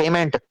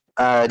ਪੇਮੈਂਟ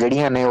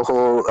ਜਿਹੜੀਆਂ ਨੇ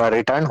ਉਹ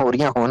ਰਿਟਰਨ ਹੋ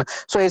ਰਹੀਆਂ ਹੋਣ।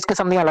 ਸੋ ਇਸ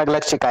ਕਿਸਮ ਦੀਆਂ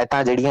ਅਲੱਗ-ਅਲੱਗ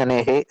ਸ਼ਿਕਾਇਤਾਂ ਜਿਹੜੀਆਂ ਨੇ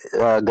ਇਹ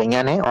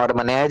ਗਈਆਂ ਨੇ ਔਰ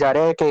ਮੰਨਿਆ ਜਾ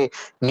ਰਿਹਾ ਹੈ ਕਿ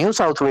ਨਿਊ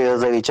ਸਾਊਥ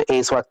ਵੇਲਜ਼ ਦੇ ਵਿੱਚ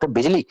ਇਸ ਵਕਤ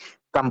ਬਿਜਲੀ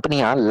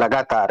ਕੰਪਨੀਆਂ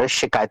ਲਗਾਤਾਰ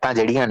ਸ਼ਿਕਾਇਤਾਂ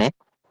ਜਿਹੜੀਆਂ ਨੇ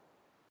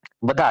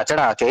ਵਧਾ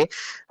ਚੜਾ ਕੇ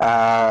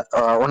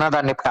ਉਹਨਾਂ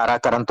ਦਾ ਨਿਪਟਾਰਾ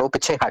ਕਰਨ ਤੋਂ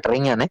ਪਿੱਛੇ ਹਟ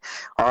ਰਹੀਆਂ ਨੇ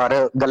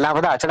ਔਰ ਗੱਲਾਂ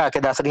ਵਧਾ ਚੜਾ ਕੇ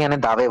ਦੱਸ ਰਹੀਆਂ ਨੇ,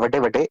 ਦਾਅਵੇ ਵੱਡੇ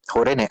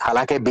ਹੋ ਰਹੇ ਨੇ।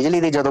 ਹਾਲਾਂਕਿ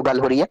ਬਿਜਲੀ ਦੀ ਜਦੋਂ ਗੱਲ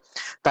ਹੋ ਰਹੀ ਹੈ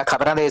ਤਾਂ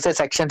ਖਬਰਾਂ ਦੇ ਇਸੇ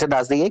ਸੈਕਸ਼ਨ 'ਚ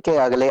ਦੱਸ ਦਈਏ ਕਿ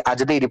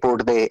ਅੱਜ ਦੀ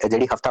ਰਿਪੋਰਟ ਦੇ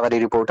ਜਿਹੜੀ ਹਫ਼ਤਾਵਾਰੀ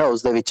ਰਿਪੋਰਟ ਹੈ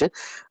ਉਸ ਦੇ ਵਿੱਚ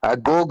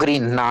ਗੋ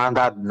ਗ੍ਰੀਨ ਨਾਂ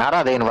ਦਾ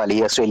ਨਾਅਰਾ ਦੇਣ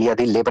ਵਾਲੀ ਆਸਟ੍ਰੇਲੀਆ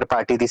ਦੀ ਲੇਬਰ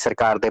ਪਾਰਟੀ ਦੀ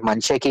ਸਰਕਾਰ ਦੇ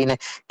ਮਨਸ਼ੇ ਕੀ ਨੇ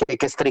ਕਿ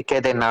ਕਿਸ ਤਰੀਕੇ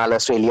ਦੇ ਨਾਲ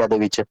ਆਸਟ੍ਰੇਲੀਆ ਦੇ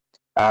ਵਿੱਚ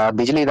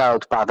ਬਿਜਲੀ ਦਾ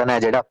ਉਤਪਾਦਨ ਹੈ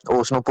ਜਿਹੜਾ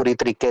ਉਸ ਨੂੰ ਪੂਰੀ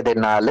ਤਰੀਕੇ ਦੇ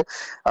ਨਾਲ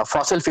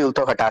ਫੋਸਲ ਫਿਊਲ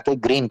ਤੋਂ ਹਟਾ ਕੇ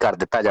ਗ੍ਰੀਨ ਕਰ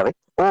ਦਿੱਤਾ ਜਾਵੇ।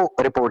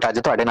 ਉਹ ਰਿਪੋਰਟ ਅੱਜ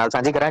ਤੁਹਾਡੇ ਨਾਲ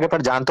ਸਾਂਝੀ ਕਰਾਂਗੇ।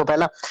 ਪਰ ਜਾਣ ਤੋਂ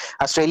ਪਹਿਲਾਂ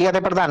ਆਸਟ੍ਰੇਲੀਆ ਦੇ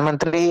ਪ੍ਰਧਾਨ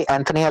ਮੰਤਰੀ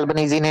ਐਂਥਨੀ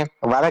ਐਲਬਨੀਜ਼ੀ ਨੇ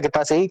ਵਾਅਦਾ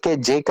ਕੀਤਾ ਸੀ ਕਿ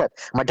ਜੇਕਰ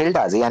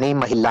ਮਟਿਲਡਾਜ਼ ਯਾਨੀ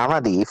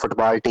ਮਹਿਲਾਵਾਂ ਦੀ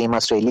ਫੁੱਟਬਾਲ ਟੀਮ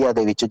ਆਸਟ੍ਰੇਲੀਆ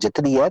ਦੇ ਵਿੱਚ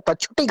ਜਿੱਤਦੀ ਹੈ ਤਾਂ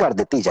ਛੁੱਟੀ ਕਰ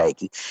ਦਿੱਤੀ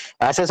ਜਾਏਗੀ।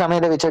 ਐਸੇ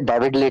ਸਮੇਂ ਦੇ ਵਿੱਚ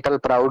ਡੇਵਿਡ ਲਿਟਲ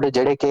ਪ੍ਰਾਊਡ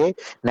ਜਿਹੜੇ ਕਿ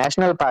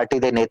ਨੈਸ਼ਨਲ ਪਾਰਟੀ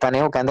ਦੇ ਨੇਤਾ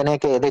ਨੇ, ਉਹ ਕਹਿੰਦੇ ਨੇ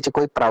ਕਿ ਇਹਦੇ 'ਚ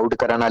ਕੋਈ ਪ੍ਰਾਊਡ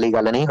ਕਰਨ ਵਾਲੀ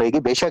ਗੱਲ ਨਹੀਂ ਹੋਏਗੀ।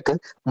 ਬੇਸ਼ੱਕ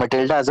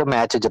ਮਟਿਲਡਾਜ਼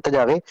ਮੈਚ ਜਿੱਤ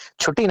ਜਾਵੇ,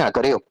 ਛੁੱਟੀ ਨਾ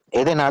ਕਰਿਓ,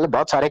 ਇਹਦੇ ਨਾਲ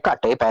ਬਹੁਤ ਸਾਰੇ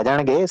ਘਾਟੇ ਪੈ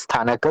ਜਾਣਗੇ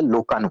ਸਥਾਨਕ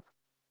ਲੋਕਾਂ ਨੂੰ।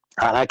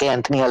 ਹਾਲਾਂਕਿ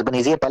ਐਂਥਨੀ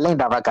ਐਲਬਨੀਜ਼ੀ ਪਹਿਲਾਂ ਹੀ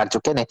ਦਾਅਵਾ ਕਰ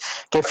ਚੁੱਕੇ ਨੇ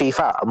ਕਿ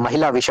ਫੀਫਾ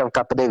ਮਹਿਲਾ ਵਿਸ਼ਵ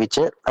ਕੱਪ ਦੇ ਵਿੱਚ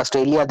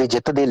ਆਸਟ੍ਰੇਲੀਆ ਦੀ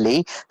ਜਿੱਤ ਦੇ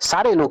ਲਈ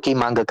ਸਾਰੇ ਲੋਕੀ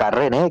ਮੰਗ ਕਰ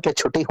ਰਹੇ ਨੇ ਕਿ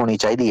ਛੁੱਟੀ ਹੋਣੀ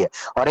ਚਾਹੀਦੀ ਹੈ।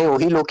 ਔਰ ਇਹ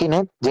ਉਹੀ ਲੋਕੀ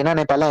ਨੇ ਜਿਨ੍ਹਾਂ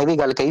ਨੇ ਪਹਿਲਾਂ ਇਹ ਵੀ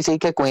ਗੱਲ ਕਹੀ ਸੀ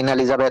ਕਿ ਕੁਈਨ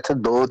ਐਲਿਜ਼ਾਬੈਥ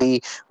II ਦੀ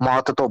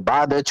ਮੌਤ ਤੋਂ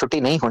ਬਾਅਦ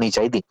ਛੁੱਟੀ ਨਹੀਂ ਹੋਣੀ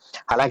ਚਾਹੀਦੀ।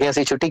 ਹਾਲਾਂਕਿ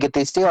ਅਸੀਂ ਛੁੱਟੀ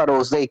ਕੀਤੀ ਸੀ ਔਰ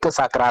ਉਸਦੇ ਇੱਕ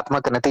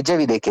ਸਕਾਰਾਤਮਕ ਨਤੀਜੇ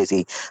ਵੀ ਦੇਖੇ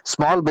ਸੀ।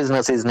 ਸਮਾਲ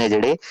ਬਿਜ਼ਨੈਸਿਸ ਨੇ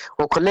ਜਿਹੜੇ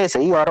ਉਹ ਖੁੱਲੇ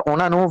ਸੀ ਔਰ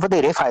ਉਹਨਾਂ ਨੂੰ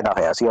ਵਧੇਰੇ ਫਾਇਦਾ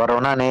ਹੋਇਆ ਸੀ, ਔਰ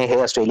ਉਹਨਾਂ ਨੇ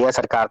ਇਹ ਆਸਟ੍ਰੇਲੀਆ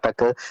ਸਰਕਾਰ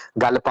ਤੱਕ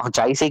ਗੱਲ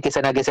ਪਹੁੰਚਾਈ ਸੀ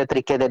ਕਿਸੇ ਨਾ ਕਿਸੇ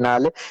ਤਰੀਕੇ ਦੇ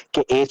ਨਾਲ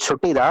ਕਿ ਇਸ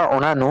ਛੁੱਟੀ ਦਾ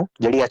ਉਹਨਾਂ ਨੂੰ,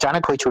 ਜਿਹੜੀ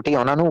ਅਚਾਨਕ ਹੋਈ ਛੁੱਟੀ,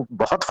 ਉਹਨਾਂ ਨੂੰ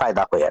ਬਹੁਤ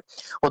ਫਾਇਦਾ ਹੋਇਆ।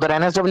 ਉਧਰ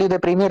NSW ਦੇ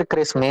ਪ੍ਰੀਮੀਅਰ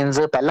ਕ੍ਰਿਸ ਮੇਨਜ਼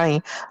ਪਹਿਲਾਂ ਹੀ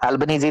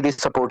ਐਲਬਨੀਜ਼ੀ ਦੀ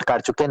ਸਪੋਰਟ ਕਰ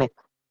ਚੁੱਕੇ ਨੇ।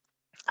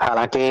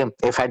 ਹਾਲਾਂਕਿ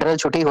ਇਹ ਫੈਡਰਲ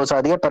ਛੁੱਟੀ ਹੋ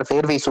ਸਕਦੀ ਹੈ ਪਰ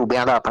ਫਿਰ ਵੀ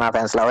ਸੂਬਿਆਂ ਦਾ ਆਪਣਾ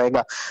ਫੈਸਲਾ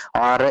ਹੋਏਗਾ।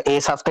 ਔਰ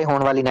ਇਸ ਹਫ਼ਤੇ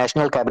ਹੋਣ ਵਾਲੀ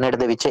ਨੈਸ਼ਨਲ ਕੈਬਨਿਟ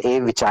ਦੇ ਵਿੱਚ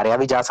ਇਹ ਵਿਚਾਰਿਆ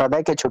ਵੀ ਜਾ ਸਕਦਾ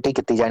ਹੈ ਕਿ ਛੁੱਟੀ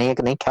ਕੀਤੀ ਜਾਣੀ ਹੈ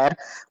ਕਿ ਨਹੀਂ। ਖੈਰ,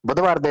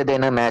 ਬੁੱਧਵਾਰ ਦੇ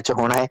ਦਿਨ ਮੈਚ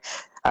ਹੋਣਾ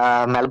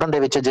ਹੈ ਮੈਲਬਨ ਦੇ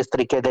ਵਿੱਚ। ਜਿਸ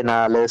ਤਰੀਕੇ ਦੇ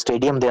ਨਾਲ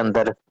ਸਟੇਡੀਅਮ ਦੇ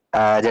ਅੰਦਰ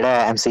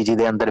ਜਿਹੜਾ MCG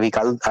ਦੇ ਅੰਦਰ ਵੀ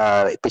ਕੱਲ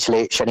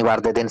ਪਿਛਲੇ ਸ਼ਨੀਵਾਰ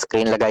ਦੇ ਦਿਨ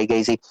ਸਕਰੀਨ ਲਗਾਈ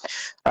ਗਈ ਸੀ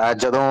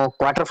ਜਦੋਂ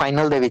ਕੁਆਟਰ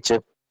ਫਾਈਨਲ ਦੇ ਵਿੱਚ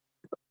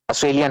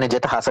ਆਸਟ੍ਰੇਲੀਆ ਨੇ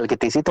ਜਿੱਤ ਹਾਸਲ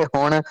ਕੀਤੀ ਸੀ, ਤੇ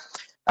ਹੁਣ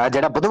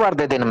ਜਿਹੜਾ ਬੁੱਧਵਾਰ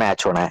ਦੇ ਦਿਨ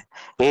ਮੈਚ ਹੋਣਾ ਹੈ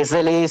ਇਸ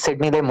ਦੇ ਲਈ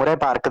ਸਿਡਨੀ ਦੇ ਮੁਰੇ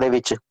ਪਾਰਕ ਦੇ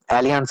ਵਿੱਚ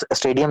ਐਲੀਅੰਸ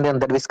ਸਟੇਡੀਅਮ ਦੇ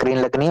ਅੰਦਰ ਵੀ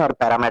ਸਕਰੀਨ ਲੱਗਣੀ ਔਰ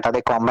ਪੈਰਾਮੈਟਾ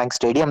ਦੇ ਕੌਮਬੈਂਕ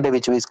ਸਟੇਡੀਅਮ ਦੇ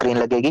ਵਿੱਚ ਵੀ ਸਕਰੀਨ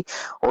ਲੱਗੇਗੀ।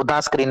 ਉਦਾਂ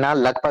ਸਕਰੀਨਾਂ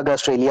ਲਗਭਗ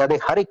ਆਸਟ੍ਰੇਲੀਆ ਦੇ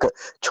ਹਰ ਇੱਕ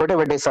ਛੋਟੇ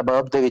ਵੱਡੇ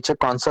ਸਬਰਬ ਦੇ ਵਿੱਚ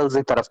ਕੌਂਸਲਸ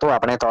ਦੀ ਤਰਫ ਤੋਂ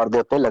ਆਪਣੇ ਤੌਰ ਦੇ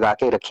ਉੱਤੇ ਲਗਾ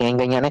ਕੇ ਰੱਖੀਆਂ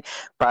ਗਈਆਂ ਨੇ।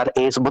 ਪਰ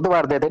ਇਸ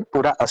ਬੁੱਧਵਾਰ ਦੇ ਦਿਨ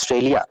ਪੂਰਾ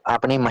ਆਸਟ੍ਰੇਲੀਆ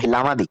ਆਪਣੀ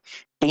ਮਹਿਲਾਵਾਂ ਦੀ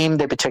ਟੀਮ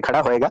ਦੇ ਪਿੱਛੇ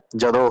ਖੜਾ ਹੋਏਗਾ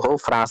ਜਦੋਂ ਉਹ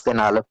ਫਰਾਂਸ ਦੇ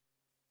ਨਾਲ,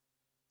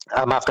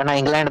 ਮਾਫ ਕਰਨਾ,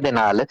 ਇੰਗਲੈਂਡ ਦੇ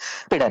ਨਾਲ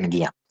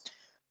ਭਿੜਨਗੀਆਂ।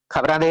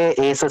 ਖਬਰਾਂ ਦੇ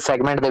ਇਸ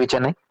ਸੈਗਮੈਂਟ ਦੇ ਵਿੱਚ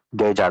ਨੇ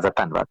ਦਿਓ ਇਜਾਜ਼ਤ।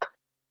 ਧੰਨਵਾਦ।